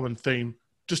with a common theme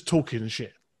just talking and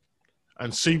shit,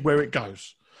 and see where it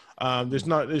goes. There's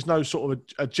no sort of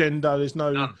agenda. There's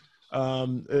no.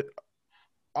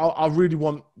 I really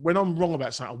want, when I'm wrong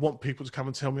about something, I want people to come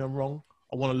and tell me I'm wrong.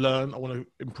 I want to learn. I want to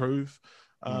improve.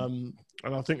 And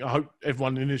I hope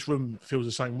everyone in this room feels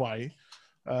the same way.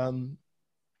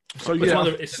 So yeah,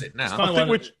 it's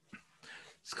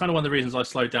kind of one of the reasons I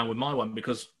slowed down with my one,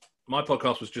 because my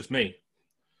podcast was just me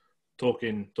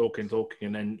talking,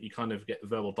 and then you kind of get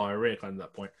verbal diarrhea kind of at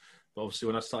that point. But obviously,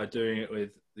 when I started doing it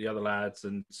with the other lads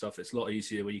and stuff, it's a lot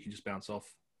easier where you can just bounce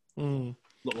off. A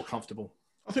lot more comfortable.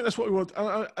 I think that's what we want,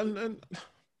 and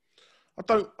I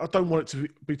don't want it to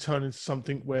be turned into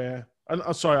something where. And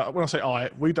I'm sorry, when I say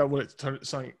we don't want it to turn into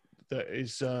something that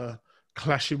is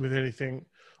clashing with anything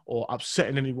or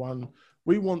upsetting anyone.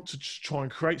 We want to just try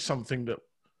and create something that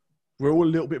we're all a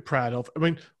little bit proud of. I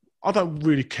mean, I don't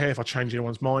really care if I change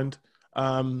anyone's mind,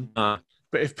 but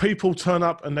if people turn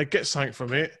up and they get something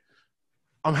from it,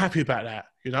 I'm happy about that,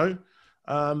 you know.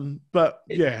 But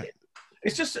yeah.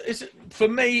 It's for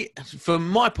me, from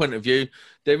my point of view,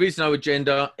 there is no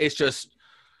agenda. It's just,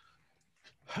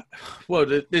 well,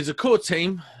 there's a core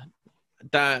team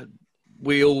that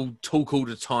we all talk all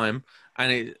the time,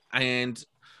 and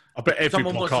I bet every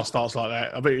podcast starts like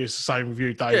that. I bet it's the same with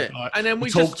you, Dave. Yeah, like, and then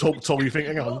we talk. You think,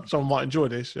 hang on, someone might enjoy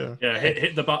this. Yeah, yeah.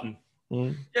 Hit the button.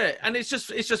 Yeah, and it's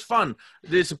just fun.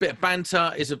 There's a bit of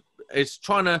banter. It's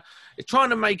trying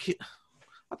to make it.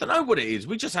 I don't know what it is.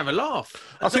 We just have a laugh.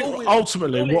 I think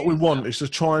ultimately what we want is to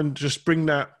try and just bring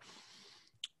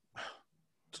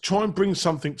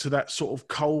something to that sort of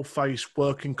coal-faced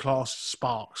working class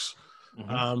sparks.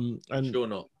 And sure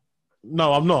not.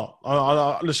 No, I'm not.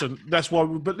 I listen, that's why.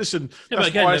 But listen,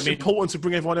 that's why it's important to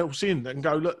bring everyone else in and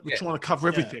go. Look, we're trying to cover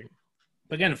everything.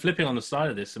 But again, flipping on the side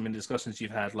of this, I mean, discussions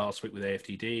you've had last week with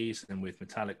AFTDs and with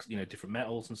metallics, different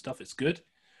metals and stuff. It's good.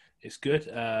 It's good,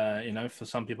 for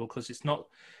some people, because it's not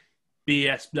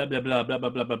BS, blah, blah, blah, blah, blah,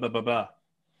 blah, blah, blah, blah,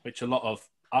 which a lot of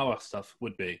our stuff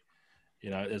would be.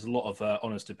 There's a lot of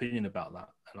honest opinion about that,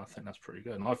 and I think that's pretty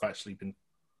good. And I've actually been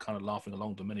kind of laughing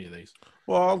along to many of these.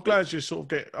 Well, I'm glad you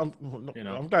sort of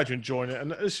I'm glad you're enjoying it,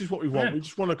 and this is what we want. Yeah. We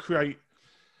just want to create.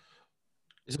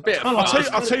 It's a bit.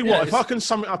 I'll tell you what. If I can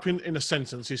sum it up in a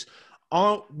sentence,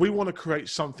 we want to create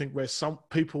something where some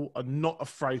people are not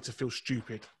afraid to feel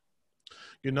stupid.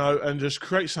 And just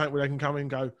create something where they can come in and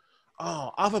go,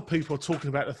 other people are talking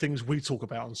about the things we talk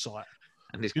about on site.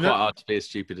 And it's quite hard to be as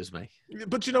stupid as me.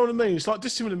 But you know what I mean? It's like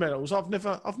dissimilar metals. I've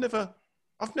never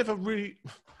really.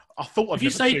 I thought if you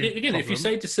say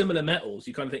dissimilar metals,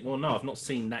 you kind of think, well, no, I've not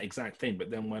seen that exact thing. But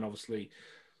then when obviously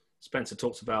Spencer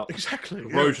talks about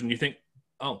erosion, you think,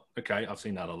 oh, okay, I've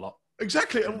seen that a lot.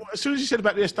 Exactly. And as soon as you said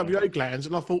about the SWA glands,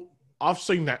 and I thought, I've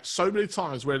seen that so many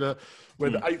times where the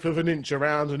eighth of an inch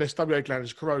around an SWA gland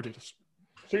is corroded.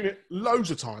 I've seen it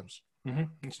loads of times.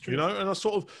 It's true. And I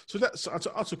sort of, so that's,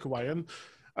 I took away and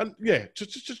yeah,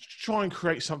 just try and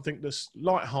create something that's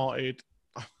light-hearted,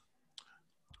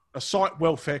 a site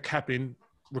welfare cabin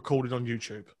recorded on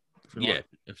YouTube. Yeah,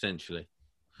 essentially.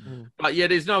 But yeah,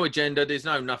 there's no agenda. There's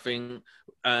no nothing.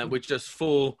 We're just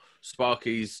four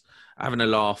Sparkies having a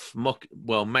laugh.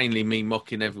 Mainly me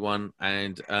mocking everyone,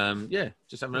 and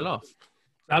just having a laugh.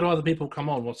 How do other people come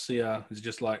on? What's the? Is it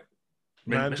just like?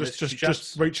 Man,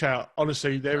 just reach out.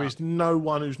 Honestly, there is no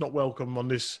one who's not welcome on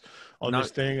this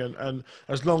thing, and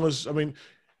as long as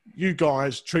you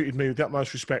guys treated me with the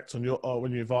utmost respect on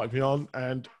when you invited me on,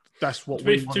 and that's what to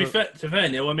be fair,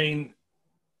 Neil.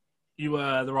 You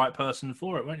were the right person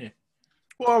for it, weren't you?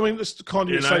 Well, it's kind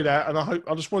of you to say that, and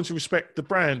I just wanted to respect the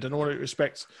brand, and I wanted to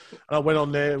respect. And I went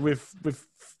on there with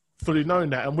fully knowing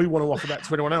that, and we want to offer that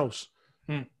to anyone else.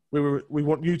 We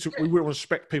want you to. We wouldn't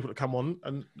respect people to come on,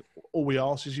 and all we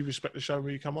ask is you respect the show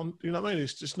when you come on. You know what I mean?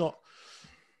 It's just not.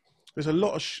 There's a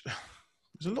lot of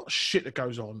shit that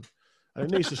goes on, and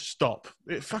it needs to stop.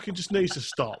 It fucking just needs to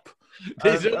stop.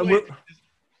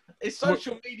 It's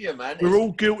social media, man. We're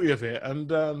all guilty of it, and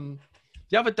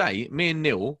the other day, me and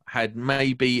Neil had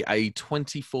maybe a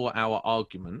 24-hour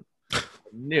argument.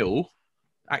 Neil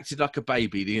acted like a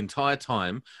baby the entire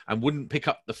time and wouldn't pick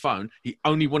up the phone. He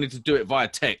only wanted to do it via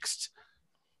text.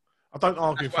 I don't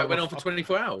argue. That's why it went on for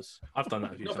 24 hours. I've done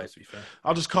that a few times, to be fair.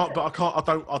 I just can't. But I can't.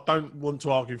 I don't want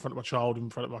to argue in front of my child, in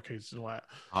front of my kids, and all that.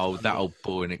 Oh, that old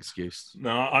boring excuse.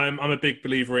 No, I'm a big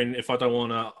believer in if I don't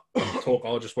want to talk,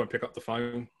 I just won't pick up the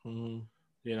phone.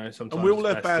 You know, sometimes. And we all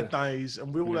have bad days,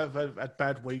 and we all have had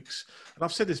bad weeks. And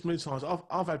I've said this many times.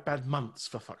 I've had bad months,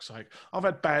 for fuck's sake. I've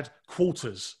had bad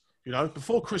quarters. You know,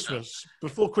 before Christmas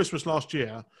last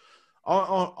year,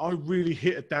 I really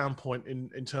hit a down point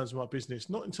in terms of my business,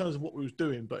 not in terms of what we was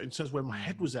doing, but in terms of where my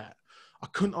head was at. I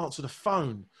couldn't answer the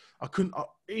phone.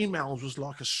 Emails was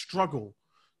like a struggle,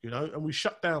 you know, and we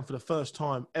shut down for the first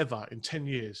time ever in 10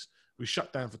 years. We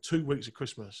shut down for 2 weeks at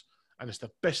Christmas, and it's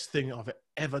the best thing I've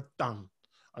ever done.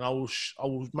 And I will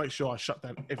make sure I shut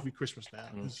down every Christmas now.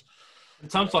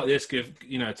 Times like this with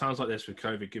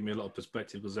COVID give me a lot of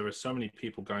perspective, because there are so many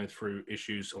people going through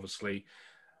issues, obviously,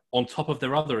 on top of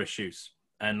their other issues,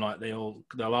 and like they'll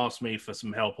ask me for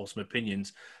some help or some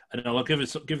opinions, and I'll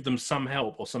give them some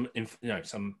help or some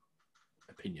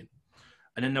opinion,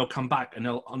 and then they'll come back and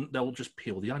they'll just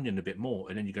peel the onion a bit more,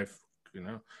 and then you go, you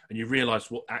know, and you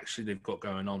realise what actually they've got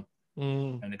going on,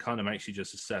 and it kind of makes you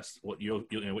just assess what you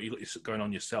got going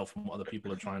on yourself and what other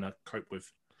people are trying to cope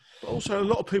with. But also, a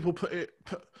lot of people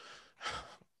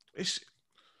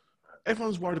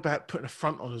everyone's worried about putting a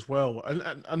front on as well.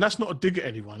 And that's not a dig at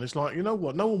anyone. It's like, you know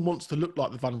what? No one wants to look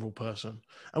like the vulnerable person.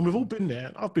 And we've all been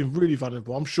there. I've been really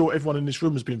vulnerable. I'm sure everyone in this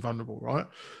room has been vulnerable, right?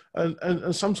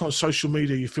 And sometimes social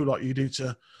media, you feel like you need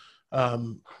to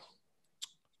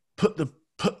put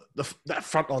that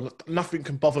front on. Nothing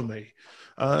can bother me.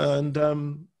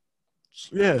 And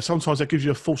sometimes that gives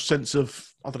you a false sense of,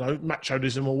 I don't know,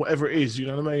 machoism or whatever it is, you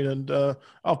know what I mean? And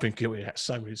I've been guilty of that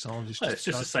so many times. It's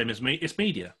just the same as me. It's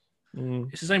media.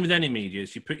 It's the same with any media.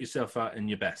 Is you put yourself out in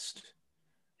your best.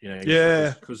 You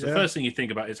know, because the first thing you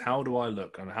think about is, how do I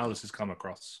look and how does this come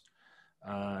across?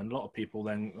 And a lot of people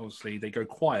then obviously they go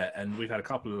quiet, and we've had a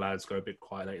couple of lads go a bit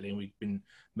quiet lately, and we've been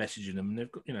messaging them, and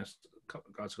they've got, you know, a couple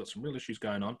of guys have got some real issues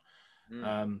going on.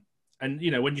 And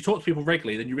you know, when you talk to people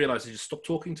regularly, then you realise they just stop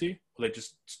talking to you, or they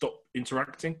just stop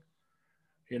interacting.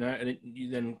 You know, and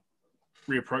you then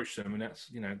reapproach them, and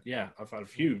that's, you know, I've had a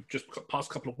few just past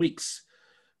couple of weeks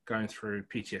going through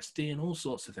PTSD and all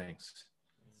sorts of things.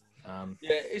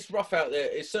 It's rough out there.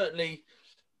 It's certainly,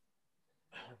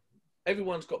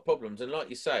 everyone's got problems, and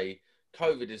like you say,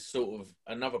 COVID is sort of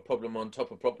another problem on top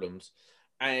of problems.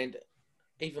 And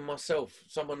even myself,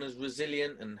 someone as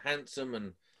resilient and handsome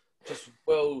and just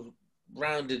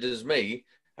well-rounded as me,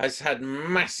 has had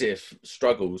massive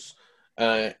struggles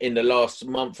in the last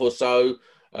month or so.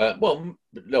 Well,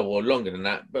 longer than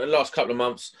that, but the last couple of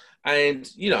months.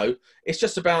 And, you know, it's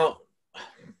just about,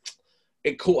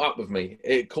 it caught up with me.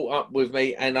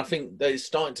 And I think that it's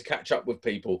starting to catch up with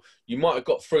people. You might have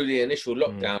got through the initial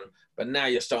lockdown, but now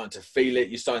you're starting to feel it.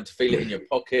 You're starting to feel it in your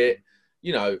pocket.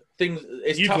 You know, things,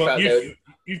 it's tough out there.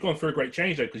 You've gone through a great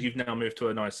change, though, because you've now moved to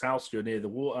a nice house. You're near the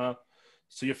water.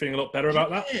 So you're feeling a lot better about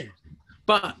that?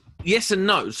 But yes and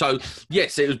no. So,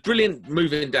 yes, it was brilliant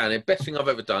moving down there. Best thing I've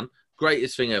ever done.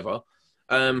 Greatest thing ever.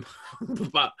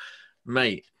 But,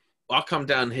 mate, I come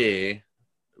down here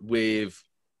with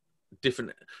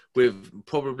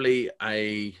probably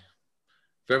a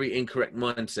very incorrect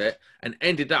mindset, and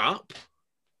ended up,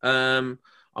 I'm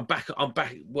back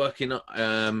working,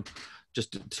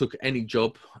 just took any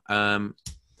job, and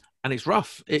it's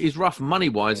rough. It is rough.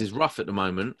 Money-wise, is rough at the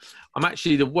moment. I'm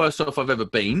actually the worst off I've ever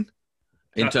been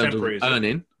in terms of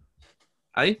earning.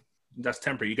 Hey? That's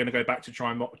temporary. You're going to go back to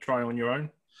try on your own?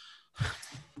 I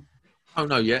don't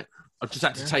know yet. I've just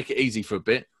had to take it easy for a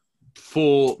bit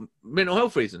for mental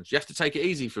health reasons. You have to take it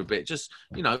easy for a bit. Just,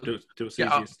 you know,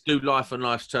 do life on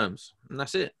life's terms, and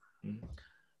that's it.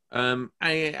 But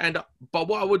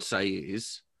what I would say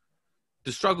is,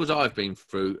 the struggles I've been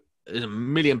through, there's a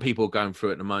million people going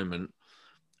through at the moment.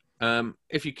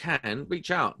 If you can, reach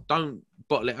out. Don't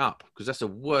bottle it up, because that's the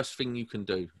worst thing you can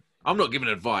do. I'm not giving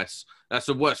advice. That's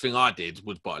the worst thing I did,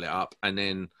 was bottle it up. And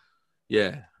then,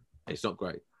 it's not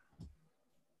great.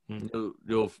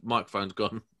 Your microphone's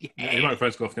gone. Yeah, your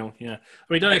microphone's gone, Neil. Yeah.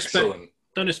 I mean, don't expect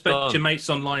Don't expect your mates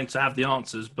online to have the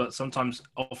answers, but sometimes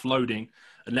offloading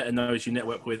and letting those you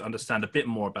network with understand a bit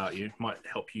more about you might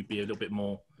help you be a little bit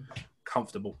more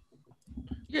comfortable.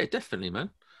 Yeah, definitely, man.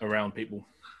 Around people.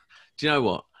 Do you know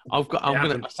what? I'm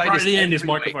going to say right this at the end. His week.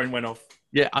 microphone went off.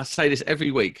 Yeah, I say this every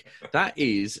week. That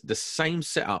is the same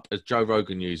setup as Joe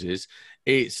Rogan uses.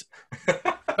 It's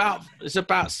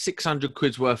about 600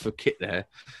 quid's worth of kit there,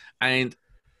 and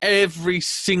every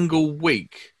single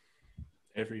week,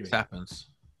 this happens.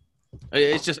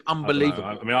 It's just unbelievable.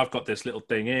 I mean, I've got this little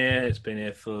thing here. It's been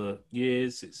here for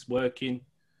years. It's working.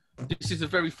 This is the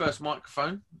very first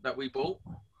microphone that we bought.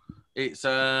 It's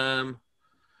Audio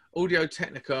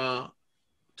Technica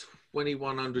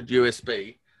 2100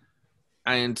 USB.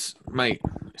 And, mate,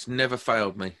 it's never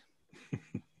failed me.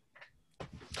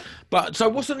 But, so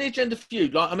what's on the agenda for you?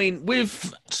 Like, I mean,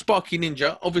 with Sparky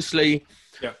Ninja, obviously,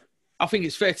 yeah, I think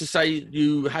it's fair to say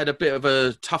you had a bit of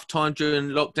a tough time during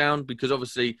lockdown because,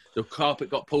 obviously, the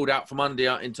carpet got pulled out from under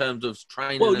you in terms of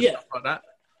training and stuff like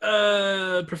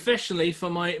that. Professionally, for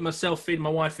myself feeding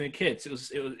my wife and kids, it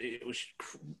was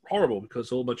horrible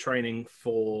because all my training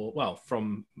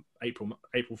from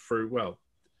April through,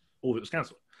 all of it was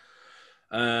cancelled.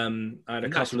 I had a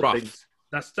couple of things.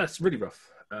 That's really rough.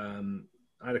 I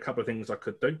had a couple of things I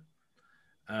could do,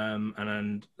 and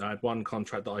then I had one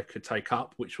contract that I could take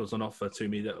up, which was an offer to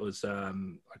me that was I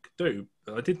could do.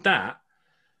 But I did that,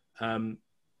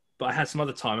 but I had some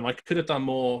other time, and I could have done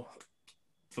more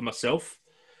for myself.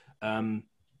 But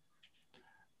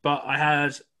I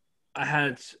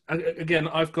had again.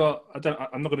 I'm not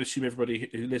going to assume everybody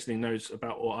who's listening knows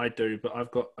about what I do, but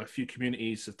I've got a few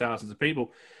communities of thousands of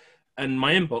people. And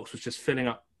my inbox was just filling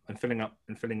up and filling up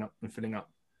and filling up and filling up.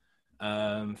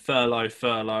 Furlough.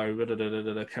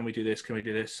 Can we do this? Can we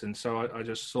do this? And so I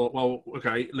just thought, well,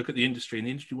 okay, look at the industry. And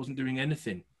the industry wasn't doing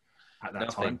anything at that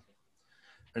time.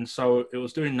 And so it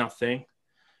was doing nothing.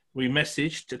 We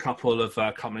messaged a couple of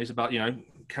companies about,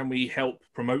 can we help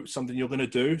promote something you're going to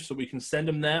do so we can send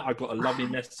them there? I got a lovely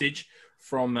message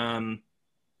from, I'm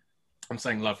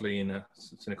saying lovely in a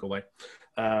cynical way,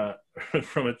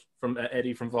 from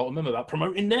Eddie from Voltimum about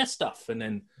promoting their stuff, and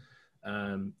then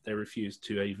they refused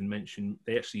to even mention.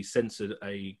 They actually censored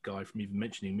a guy from even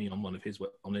mentioning me on one of his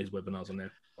webinars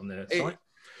on their site,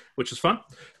 which was fun.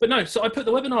 But no, so I put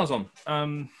the webinars on.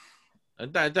 And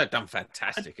they're done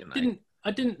fantastic, I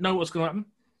didn't know what was going to happen.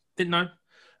 Didn't know.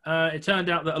 It turned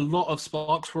out that a lot of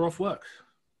Sparks were off work.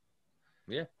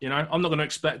 Yeah. I'm not going to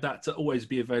expect that to always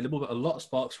be available, but a lot of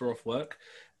Sparks were off work.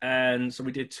 And so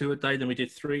we did 2 a day, then we did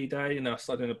 3 a day, and then I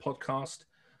started doing a podcast.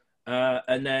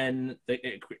 And then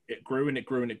it grew and it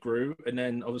grew and it grew. And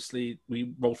then obviously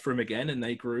we rolled through them again, and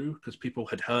they grew because people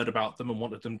had heard about them and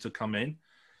wanted them to come in.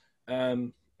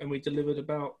 And we delivered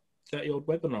about 30 odd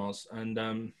webinars.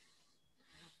 And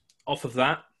off of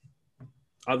that,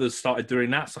 others started doing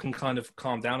that, so I can kind of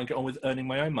calm down and get on with earning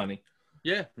my own money.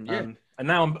 Yeah. And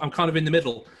now I'm kind of in the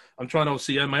middle. I'm trying to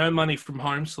obviously earn my own money from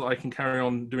home so that I can carry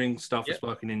on doing stuff with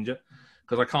Sparky Ninja,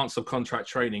 because I can't subcontract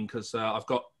training because I've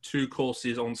got 2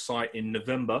 courses on site in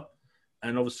November,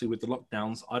 and obviously with the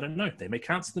lockdowns, I don't know, they may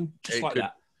cancel them just like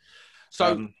that.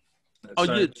 So,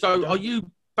 are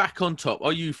you back on top?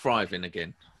 Are you thriving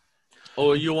again,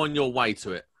 or are you on your way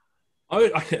to it?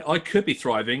 I could be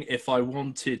thriving if I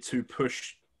wanted to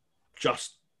push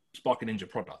just Sparky Ninja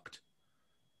product.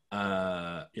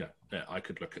 I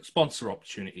could look at sponsor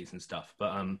opportunities and stuff,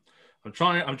 but I'm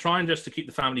trying just to keep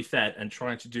the family fed and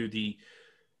trying to do the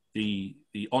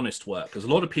honest work, because a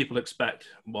lot of people expect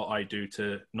what I do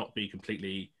to not be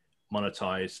completely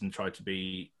monetized and try to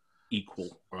be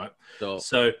equal, right?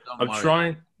 So I'm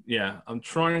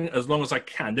trying as long as I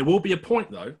can. There will be a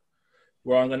point though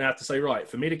where I'm going to have to say, right,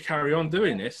 for me to carry on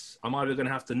doing this, I'm either going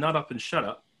to have to nut up and shut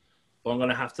up, or I'm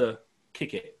going to have to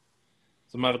kick it.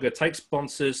 So I'm either going to take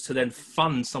sponsors to then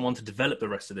fund someone to develop the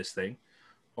rest of this thing,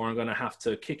 or I'm going to have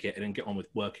to kick it and then get on with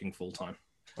working full time.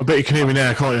 I bet you can hear me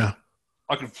now, can't you?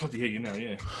 I can probably hear you now,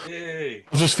 yeah. Yay.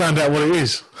 I've just found out what it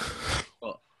is.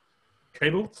 What?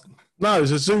 Cable? No,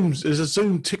 there's a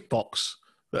Zoom tick box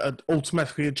that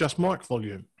automatically adjusts mic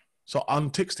volume. So I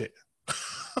unticked it.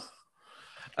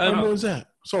 What was that?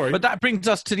 Sorry. But that brings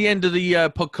us to the end of the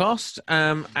podcast.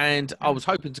 And I was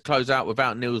hoping to close out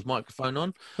without Neil's microphone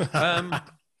on.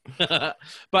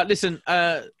 But listen,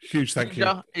 huge thank you.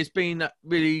 It's been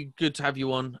really good to have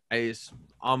you on.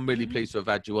 I'm really pleased to have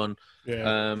had you on.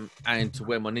 Yeah. And to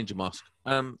wear my ninja mask.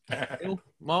 Neil,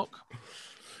 Mark?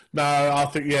 No, I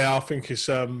think it's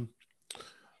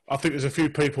I think there's a few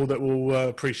people that will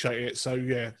appreciate it. So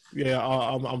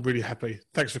I'm really happy.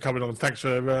 Thanks for coming on. Thanks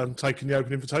for taking the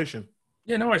open invitation.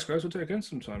 Yeah, no worries, guys. We'll do it again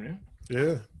sometime. Yeah.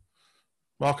 Yeah.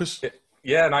 Marcus.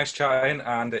 Yeah, nice chatting,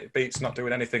 and it beats not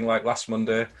doing anything like last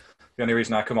Monday. The only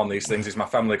reason I come on these things is my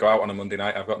family go out on a Monday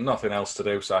night. I've got nothing else to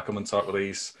do, so I come and talk with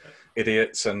these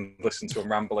idiots and listen to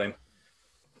them rambling.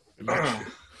 All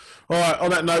right,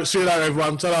 on that note, see you later,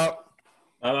 everyone. Ta-da.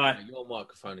 Bye-bye. Your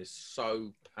microphone is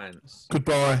so pants.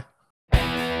 Goodbye.